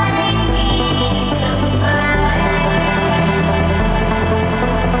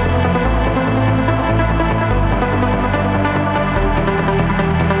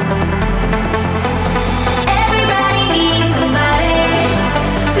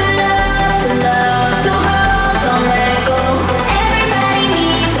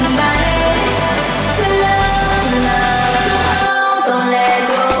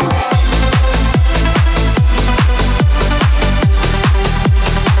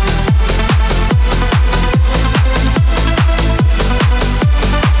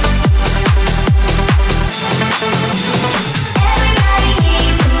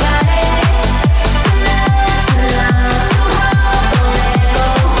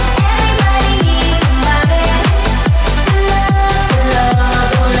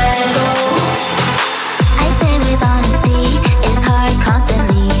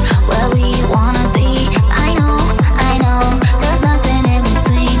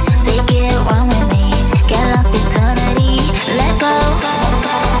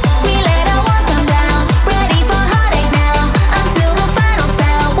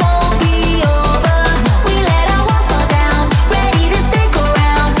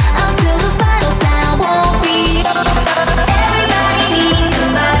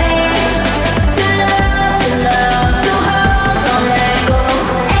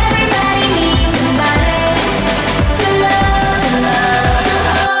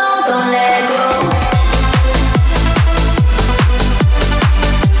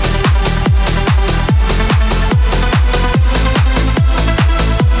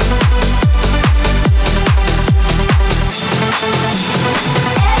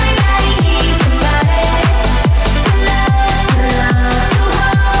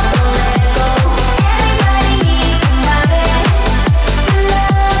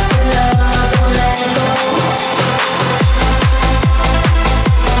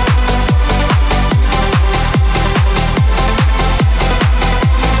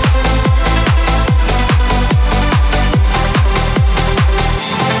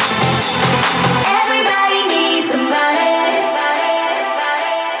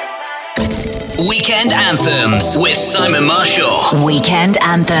 Weekend Anthems with Simon Marshall. Weekend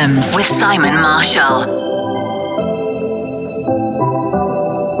Anthems with Simon Marshall.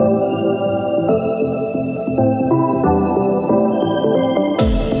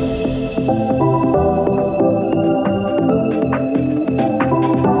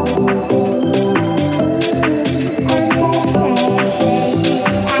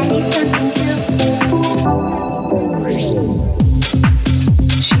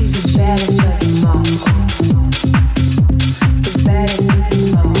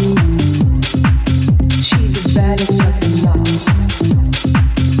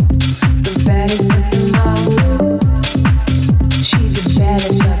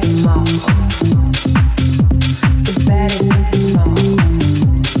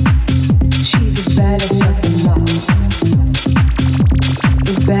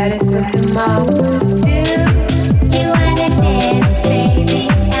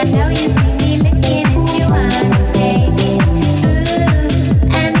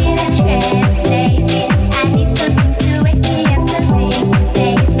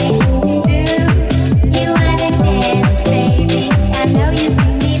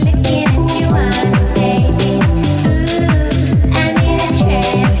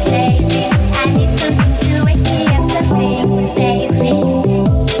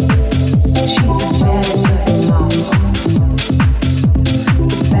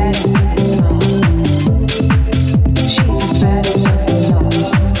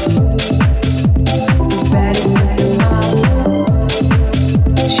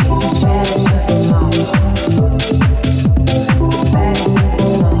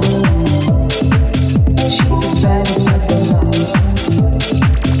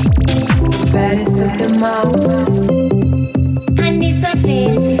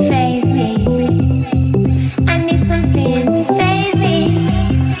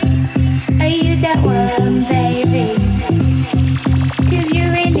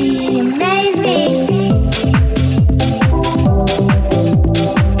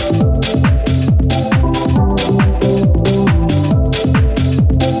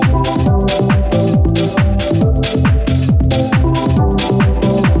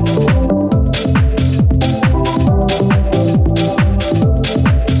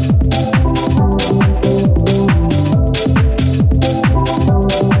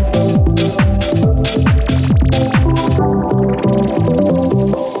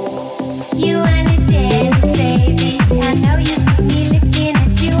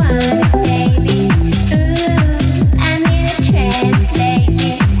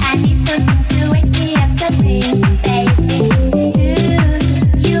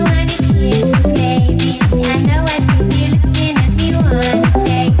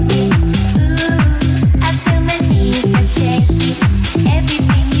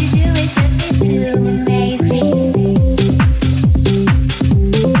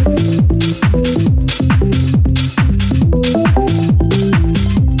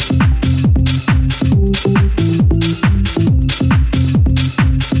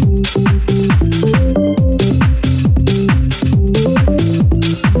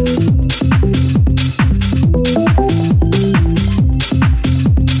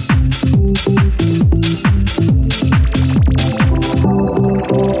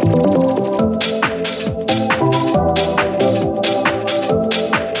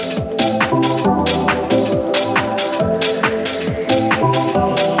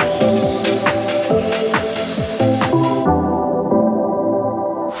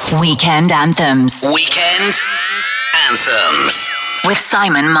 Weekend Anthems. Weekend Anthems. With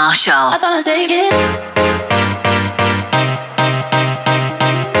Simon Marshall. I thought I'd take it.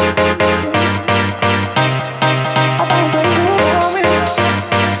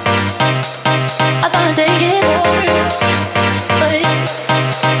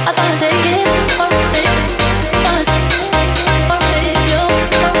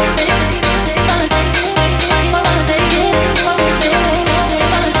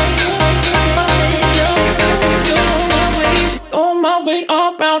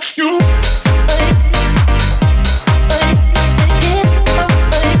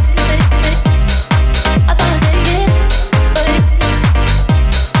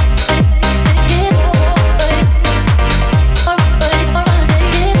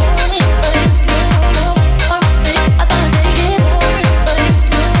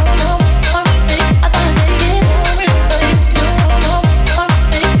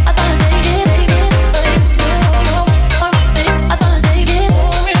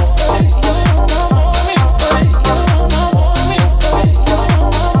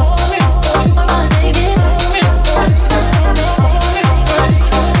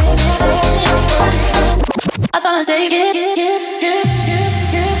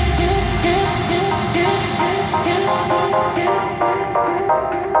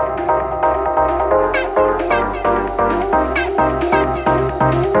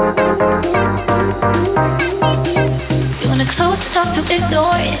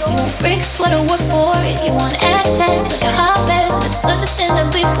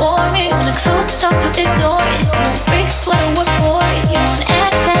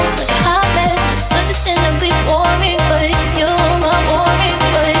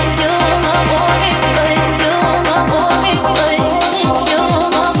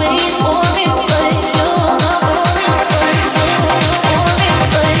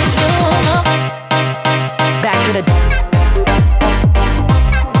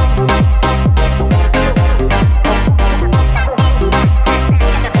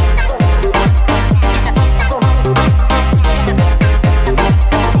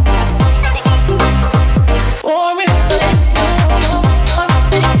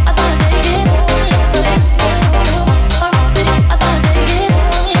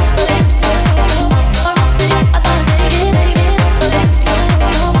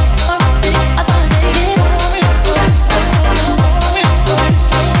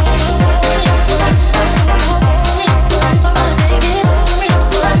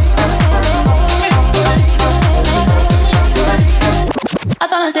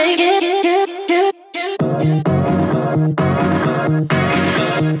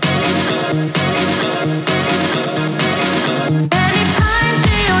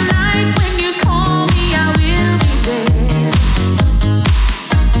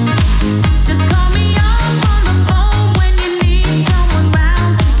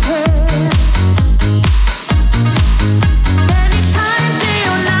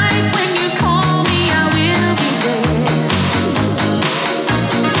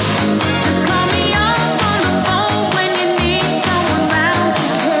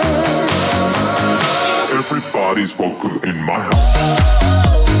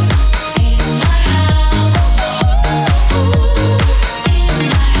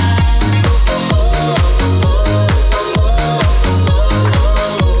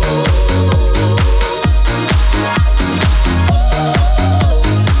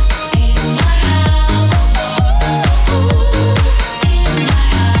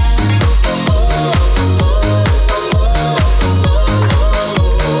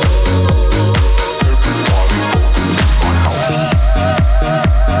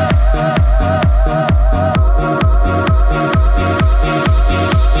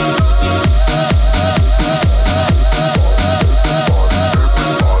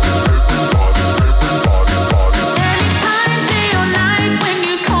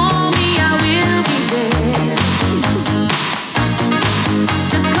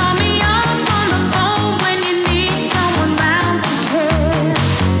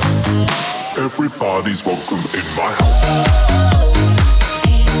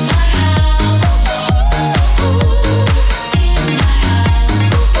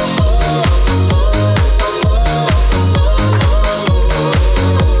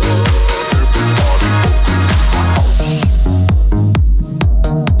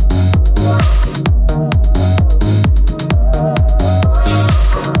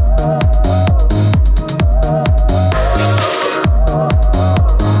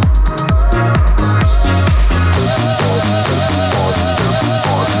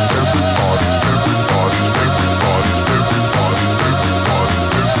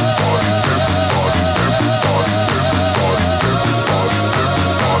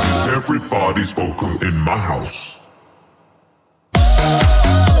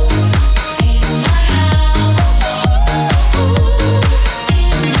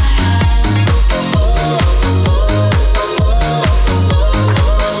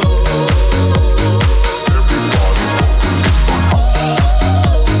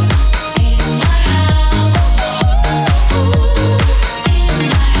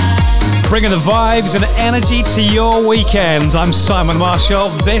 bringing the vibes and energy to your weekend. I'm Simon Marshall.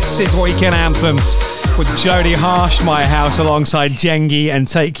 This is Weekend Anthems with Jodie Harsh, my house, alongside Jengi and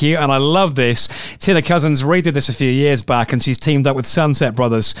Take You. And I love this. Tina Cousins redid this a few years back, and she's teamed up with Sunset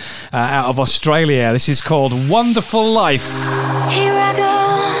Brothers out of Australia. This is called Wonderful Life. Here I go,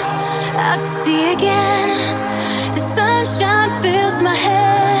 out to sea again. The sunshine fills my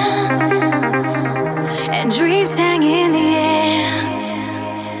hair, and dreams hang in the air.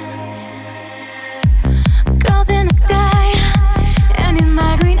 Girls in the sky, and in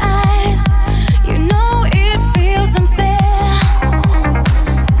my green eyes, you know it feels unfair.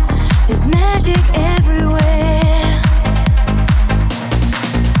 There's magic everywhere.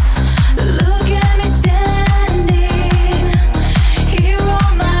 Look at me standing here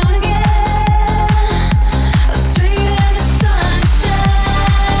on my own again, straight in the sunshine.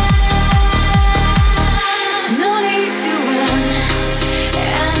 No need to run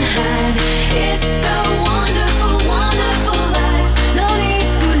and hide. It's so wonderful, wonderful life. No need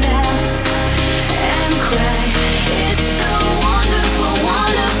to laugh and cry. It's so wonderful,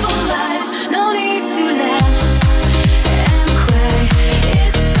 wonderful life. No need to laugh and cry.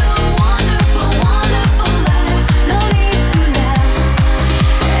 It's so wonderful, wonderful life. No need to laugh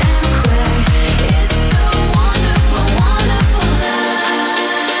and cry. It's so wonderful, wonderful life.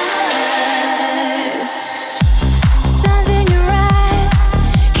 Sun's in your eyes,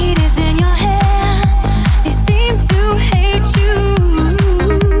 heat is in your hair. They seem to hate you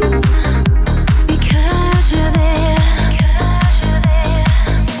because you're there.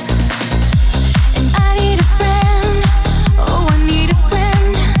 And I need a friend, oh I need a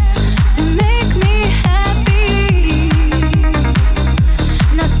friend to make me happy.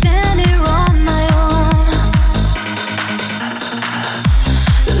 Not stand here on my own.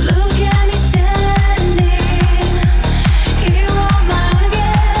 Look at me standing here on my own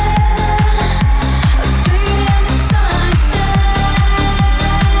again, straight in the sunshine.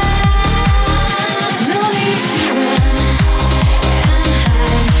 No need to run and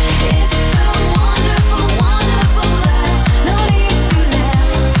hide. It's so wonderful, wonderful life. No need to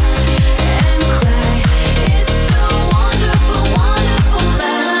laugh and cry. It's so wonderful, wonderful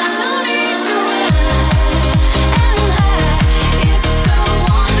life. No need to run and hide. It's so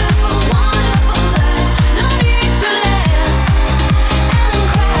wonderful, wonderful life. No need to laugh and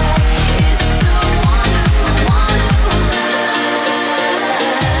cry. It's so wonderful, wonderful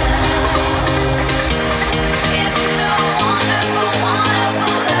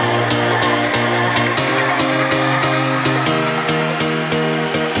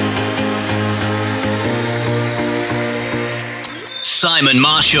Simon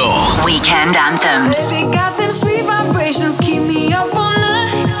Marshall. Weekend Anthems. Baby, got them sweet vibrations, keep me up all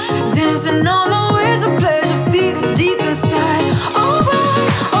night. Dancing on the waves of pleasure, feel it deep inside. Oh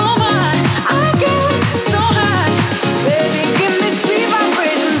my, I get so high. Baby, give me sweet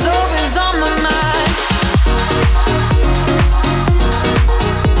vibrations, always on my mind.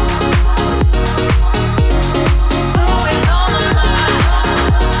 Always on my mind.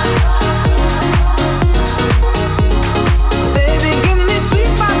 Baby, give me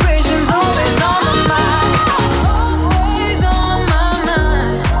sweet vibrations, always on my mind. Always on my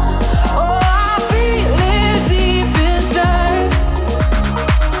mind. Oh, I feel it deep inside.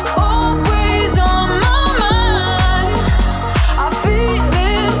 Always on my mind. I feel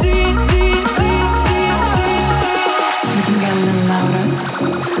it deep, deep, deep, deep, deep. You can get a little louder.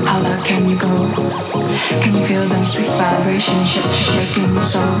 How loud can you go? Can you feel them sweet vibrations shaking the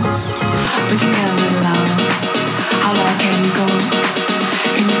soul? We can get a little louder. How loud can you go?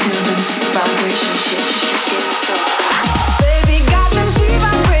 Can you feel them sweet vibrations shaking the soul? Baby, got them sweet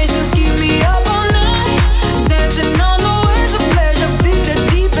vibrations, keep me up all night. Dancing on the waves of pleasure, feel it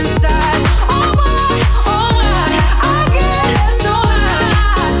deep inside. Oh my, I get so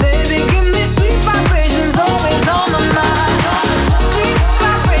high. Baby, give me sweet vibrations, always on my mind. Sweet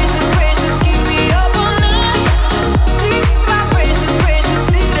vibrations, vibrations, keep me up all night. Sweet vibrations, vibrations,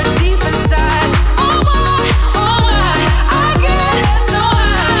 feel it deep inside. Oh my, I get so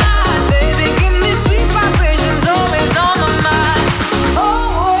high. Baby, give me sweet vibrations.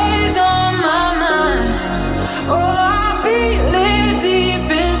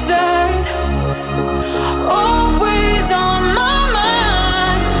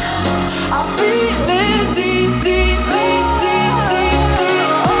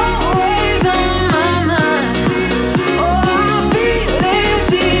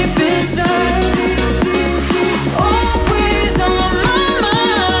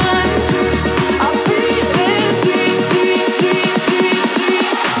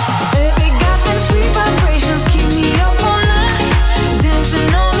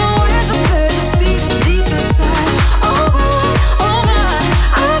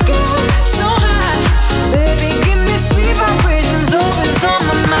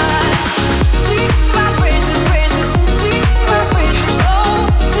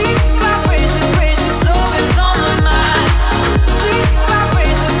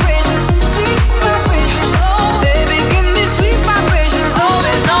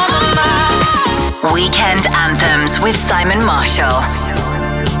 Weekend Anthems with Simon Marshall.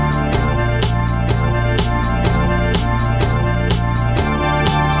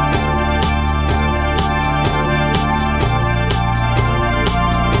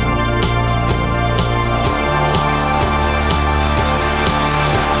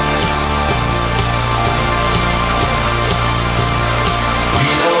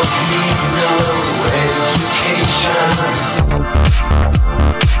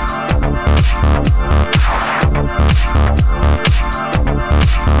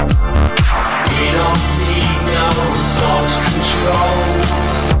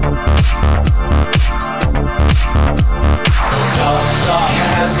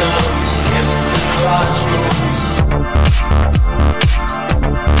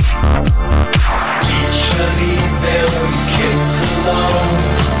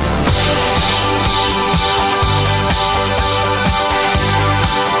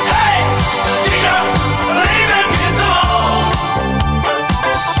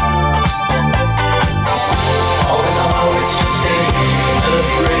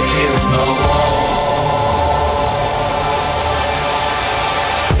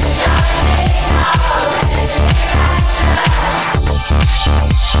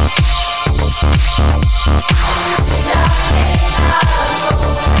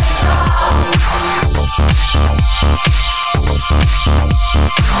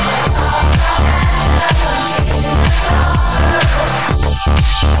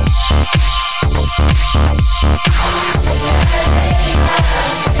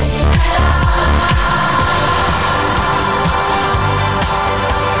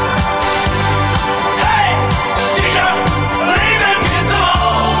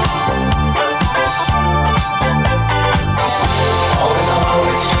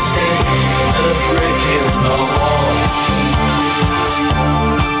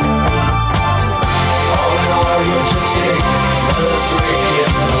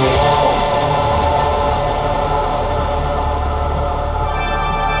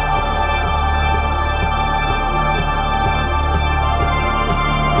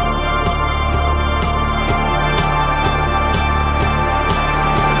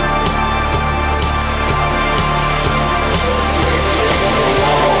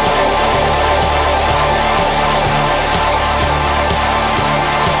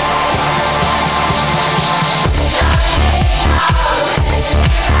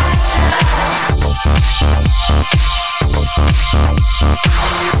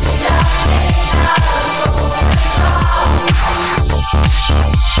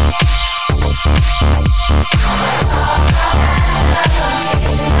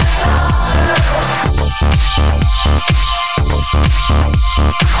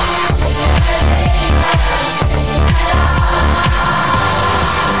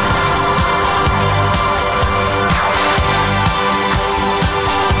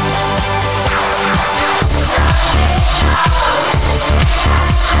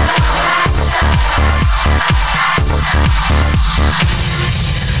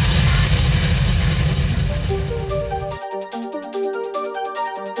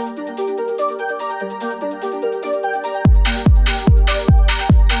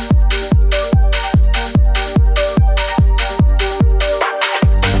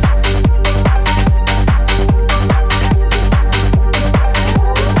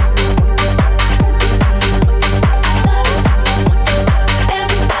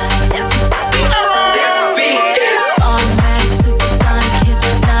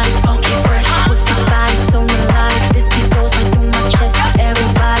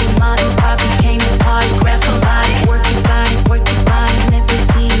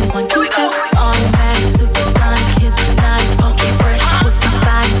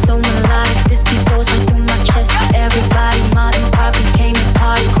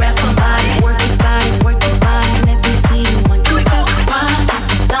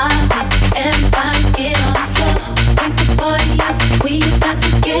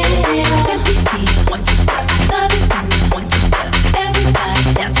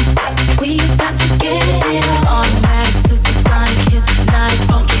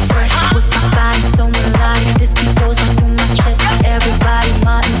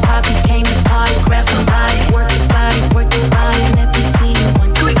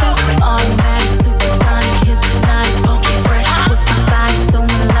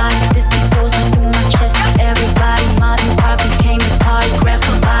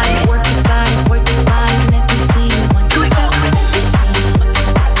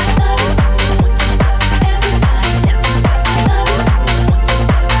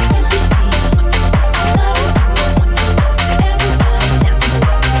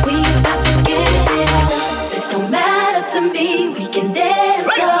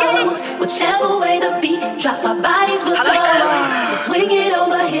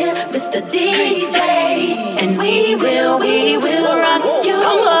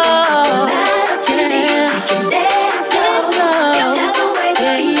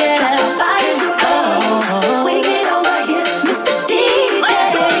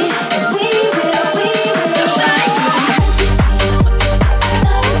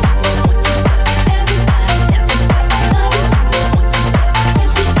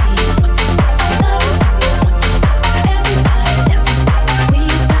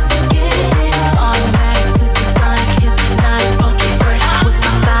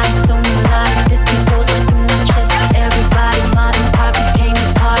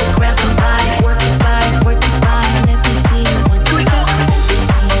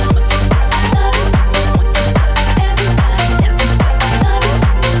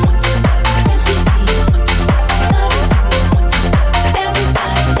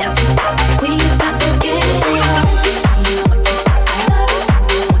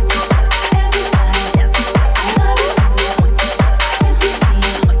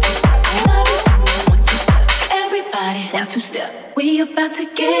 two-step. We about to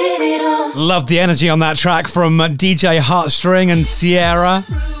get it on. Love the energy on that track from DJ Heartstring and Sierra.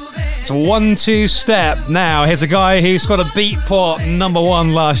 It's a 1-2 step. Now, here's a guy who's got a Beatport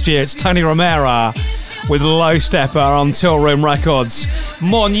 #1 last year. It's Tony Romera with Low Stepper on Till Room Records.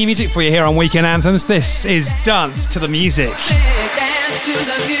 More new music for you here on Weekend Anthems. This is Dance to the Music. Dance to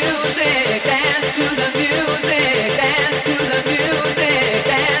the music, dance to the music, dance to the music,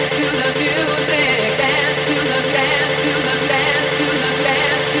 dance to the music, dance to the dance to the dance to the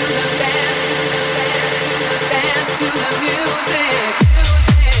dance to the dance to the dance to the music.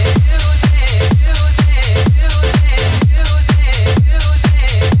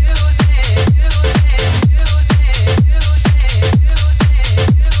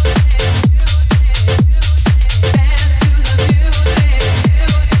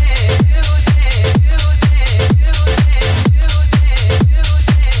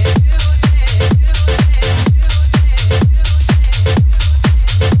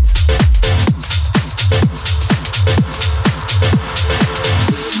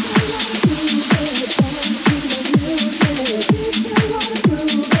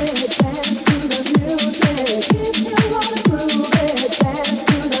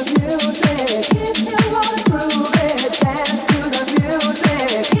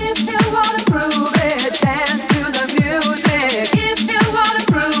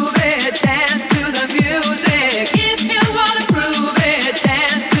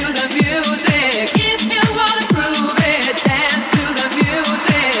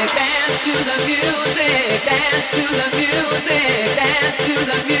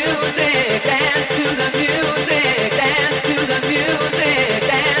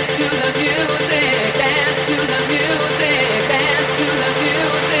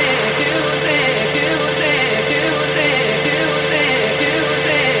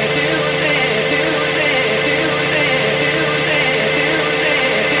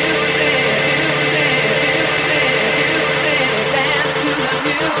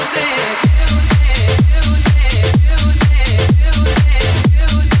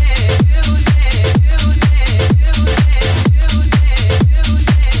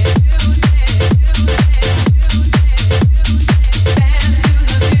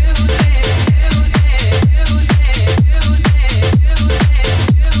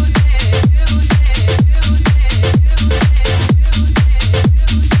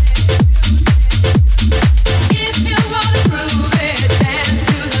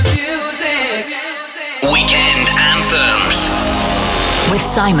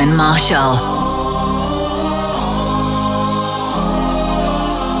 Marshall.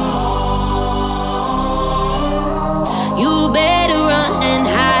 You better run and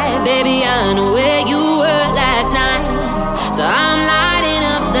hide, baby. I know where you were last night. So I'm lighting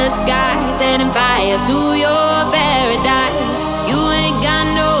up the sky, setting fire to your paradise. You ain't got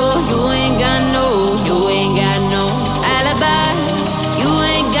no, you ain't got no, you ain't got no alibi. You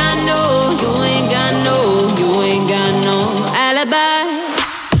ain't got no, you ain't got no, you ain't got no alibi.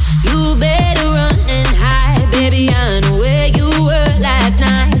 You better run and hide, baby. I know where you were last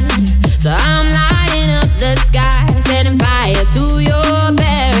night. So I'm lighting up the sky, setting fire to your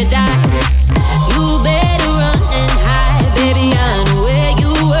paradise. You better run and hide, baby. I know where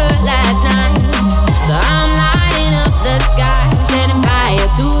you were last night. So I'm lighting up the sky, setting fire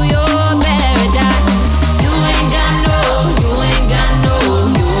to your paradise. You ain't got no, you ain't got no,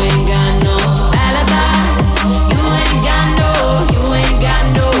 you ain't got no alibi. You ain't got no, you ain't got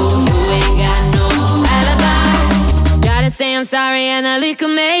no, you ain't got no alibi. Gotta say I'm sorry and the liquor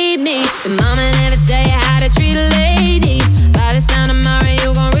made me. The mama never tell you how to treat a lady. By this time tomorrow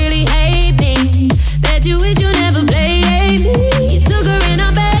you gon' really hate me. Bet you wish you never played me. You took her in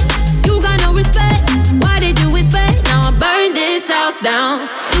her bed, you got no respect. Why did you expect? Now I burn this house down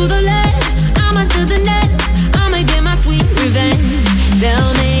to the left, I'ma to the next. I'ma get my sweet revenge.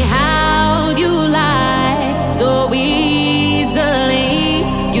 Tell me how you lie so easily.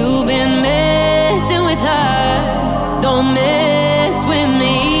 You've been messing with her, don't mess with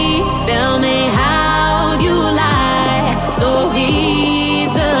me. Tell me how you lie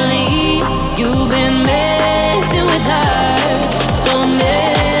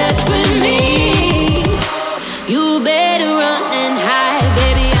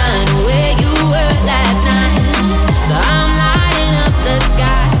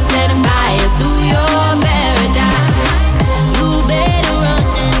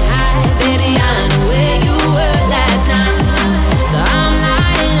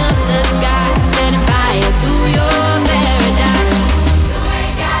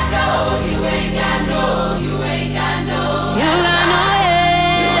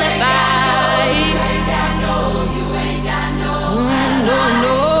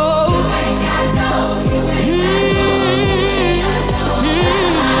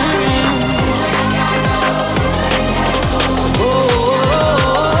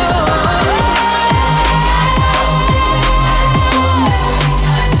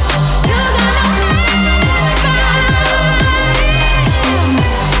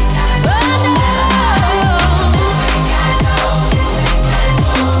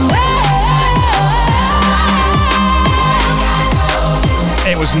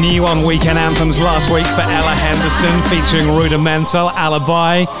was new on Weekend Anthems last week for Ella Henderson featuring Rudimental,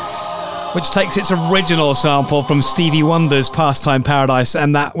 Alibi, which takes its original sample from Stevie Wonder's Pastime Paradise,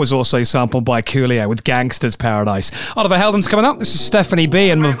 and that was also sampled by Coolio with Gangster's Paradise. Oliver Heldens coming up. This is Stephanie B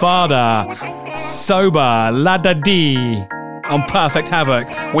and Mavada, Sober, La Da Di on Perfect Havoc,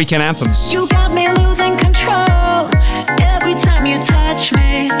 Weekend Anthems. You got me losing control. Every time you touch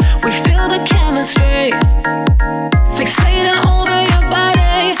me, we feel the chemistry. Fixating over your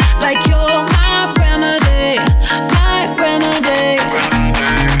body like you're my remedy, my remedy.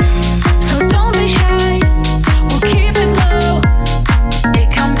 So don't be shy, we'll keep it low. It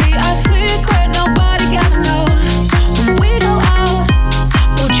can be our secret, nobody gotta know. When we go out,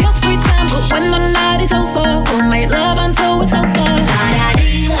 we'll just pretend, but when the night is over, we'll make love until it's over. La da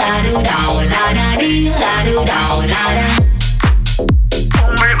dee, la do da, la da dee, la do da, la da.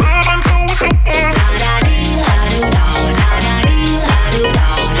 We'll make love until it's over. La da dee, la do da, la da dee, la do da,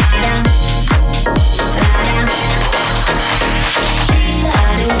 la da. La da. Dee, la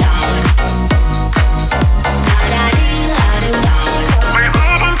do da. La da dee, la do da. We'll make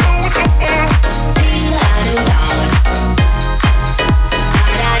love until it's over. Dee, la do da.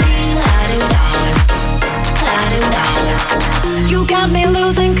 La da dee, la do da. La do da. You got me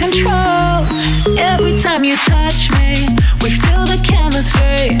losing control. Every time you touch me, we feel the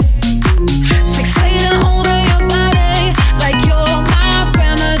chemistry. Fixating over your body like you're my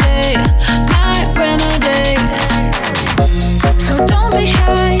remedy, my remedy. So don't be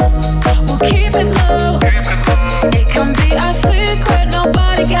shy, we'll keep it low. It can be our secret,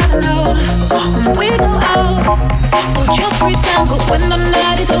 nobody gotta know. When we go out, we'll just pretend, but when the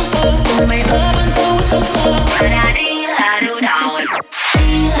night is over, we'll make love until it's over. La-da-dee, la-do-da,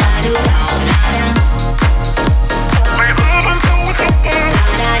 dee, la-do-da, la-da. Make love until it's over.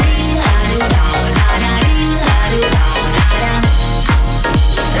 La-da-dee, la-do-da, la-da-dee, la-do-da, la-da.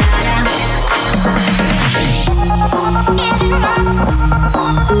 La-da.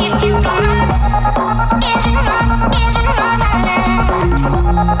 If you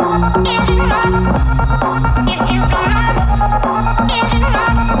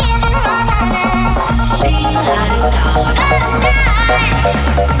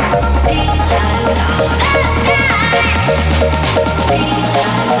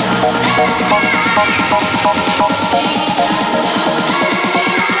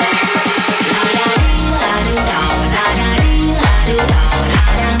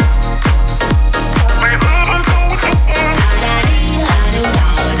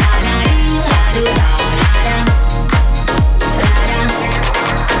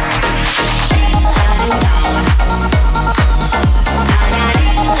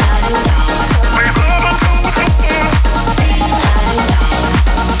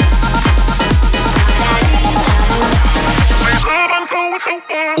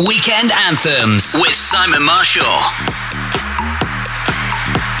Weekend Anthems with Simon Marshall.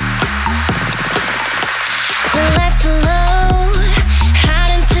 Let's load, had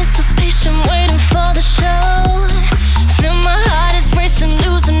anticipation waiting for the show. Feel my heart is racing,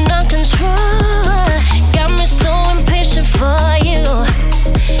 losing all control. Got me so impatient for you,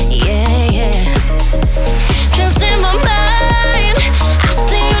 yeah, yeah. Just in my mind, I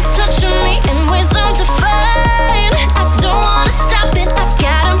see you touching me in ways undefined. I don't wanna stop it, I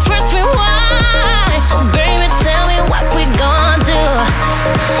gotta press rewind. So baby, tell me what we gon' do,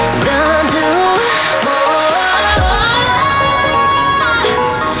 gon' do. Oh,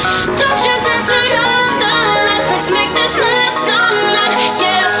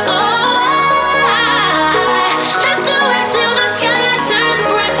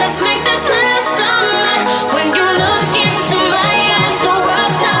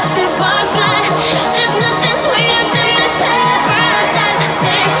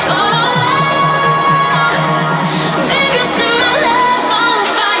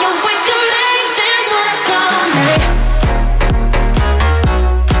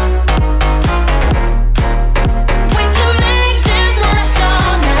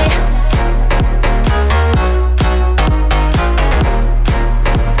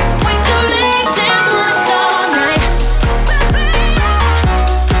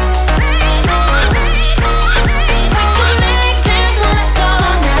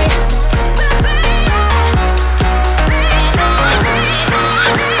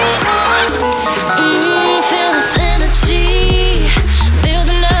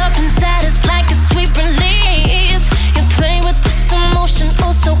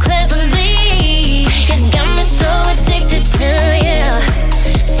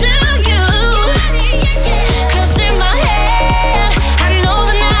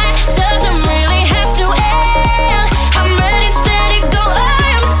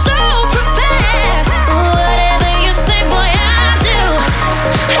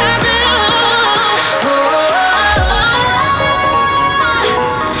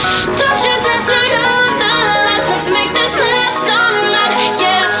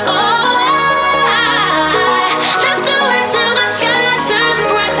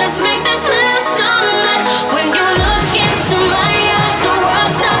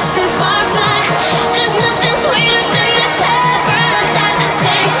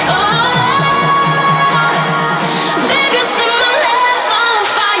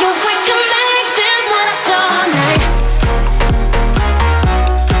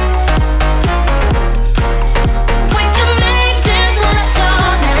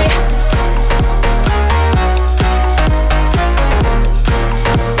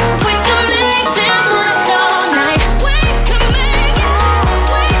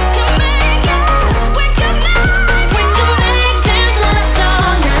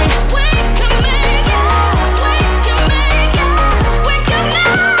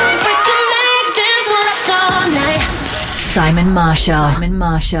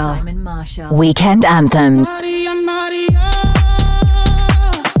 Marshall. Weekend Anthems. Maria, Maria.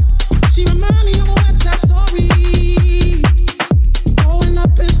 She remind me of a West Side Story. Growing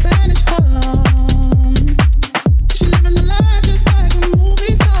up in Spanish Harlem. She living the life just like a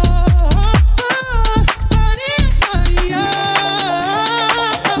movie star. Maria, Maria.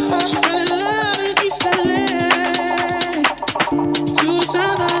 She fell in love in East LA. To the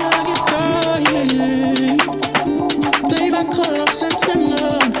sound of the guitar, yeah. Play by Carla Santana.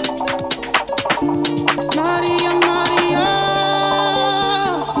 Maria, Maria.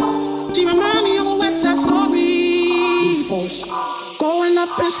 She remind me of a West Side Story. Growing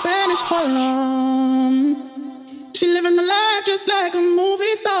up in Spanish Harlem. She living the life just like a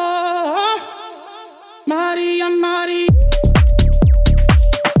movie star. Maria, Maria.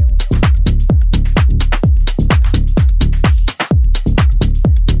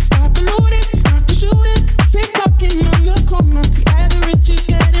 Stop the looting, stop the shooting. Pickpocketing on the corner. See, all the rich is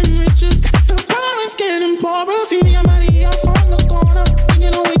getting richer. The poor is getting poorer. See me and Maria on the corner,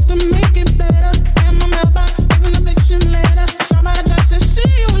 thinking of ways to make it better. And my mailbox is an eviction letter. Somebody just said,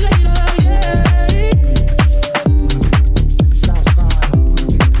 see you later, yeah.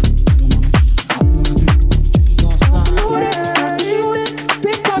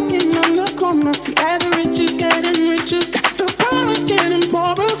 Pickpocketing on the corner. See, all the rich is getting richer. The poor is getting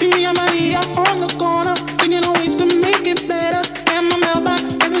poorer. See me and Maria on the corner, thinking of ways to make it better. And my mailbox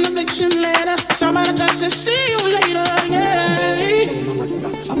is an eviction letter. Somebody just said, see you later, yeah.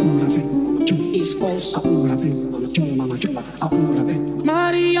 East Coast.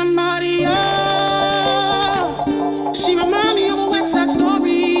 Maria, Maria. She remind me of a West Side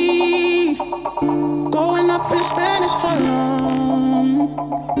Story. Growing up in Spanish Harlem.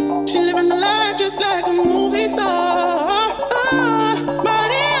 She living the life just like a movie star.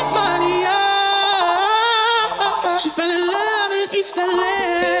 Maria, Maria. She fell in love in East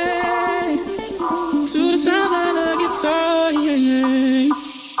LA. To the sound of the guitar, yeah, yeah.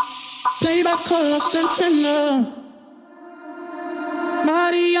 Play by Carla Santana.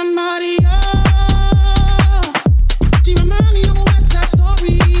 Maria, Maria. She remind me of a West Side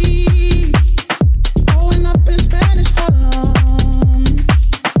Story. Growing up in Spanish Harlem.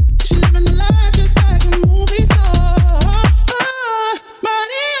 She living the life just like a movie star.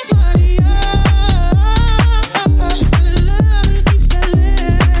 Maria, Maria. She fell in love in East LA.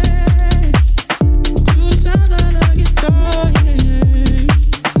 To the sounds of the guitar, yeah, yeah.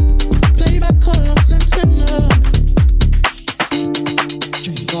 Play by Carla Santana.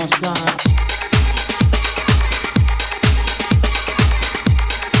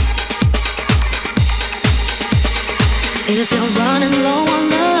 If you're running low on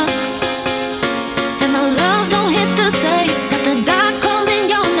love and the love don't hit the same, got the dark calling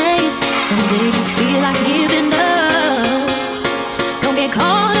your name. Some days you feel like giving up. Don't get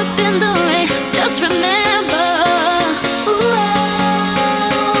caught up in the rain. Just remember, ooh,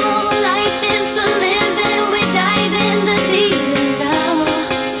 life is for living. We dive in the deep end now.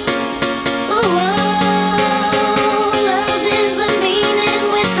 Ooh, love is the meaning.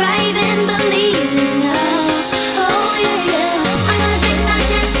 We thrive and believe in now. Oh yeah, yeah. I'm gonna take my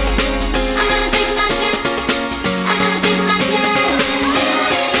chance. I'm gonna take my chance. I'm gonna take my chance.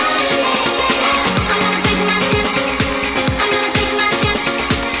 I'm gonna take my chance. I'm gonna take my chance.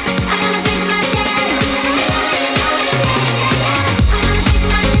 I'm gonna take my chance.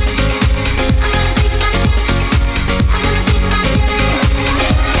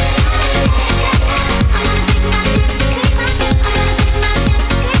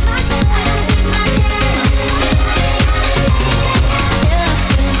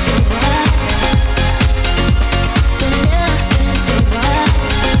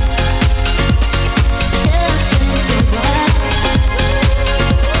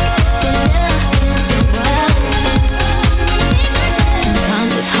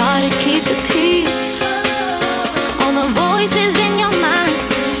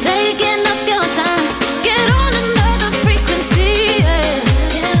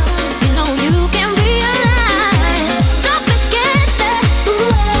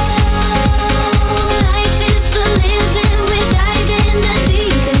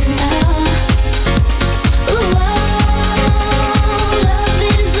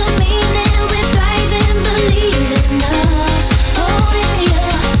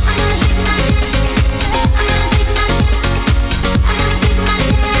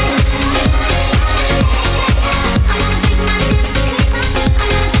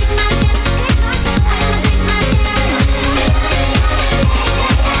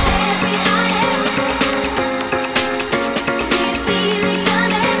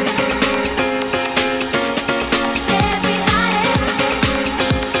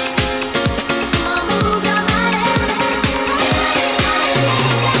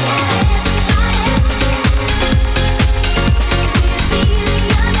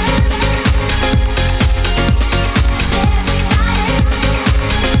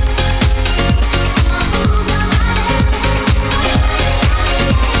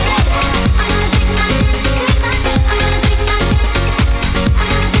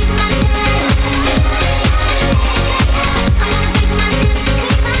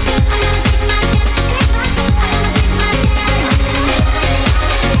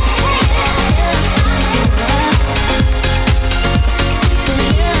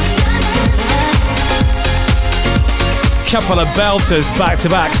 couple of belters back to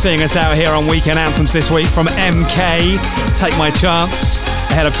back seeing us out here on Weekend Anthems this week from MK, Take My Chance,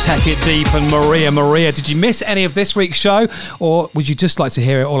 ahead of Tech It Deep and Maria Maria. Did you miss any of this week's show, or would you just like to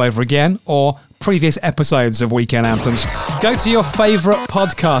hear it all over again, or previous episodes of Weekend Anthems? Go to your favourite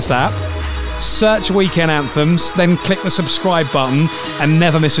podcast app, search Weekend Anthems, then click the subscribe button and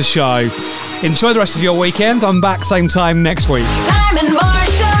never miss a show. Enjoy the rest of your weekend. I'm back same time next week. Simon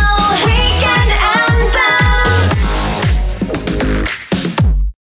Marshall.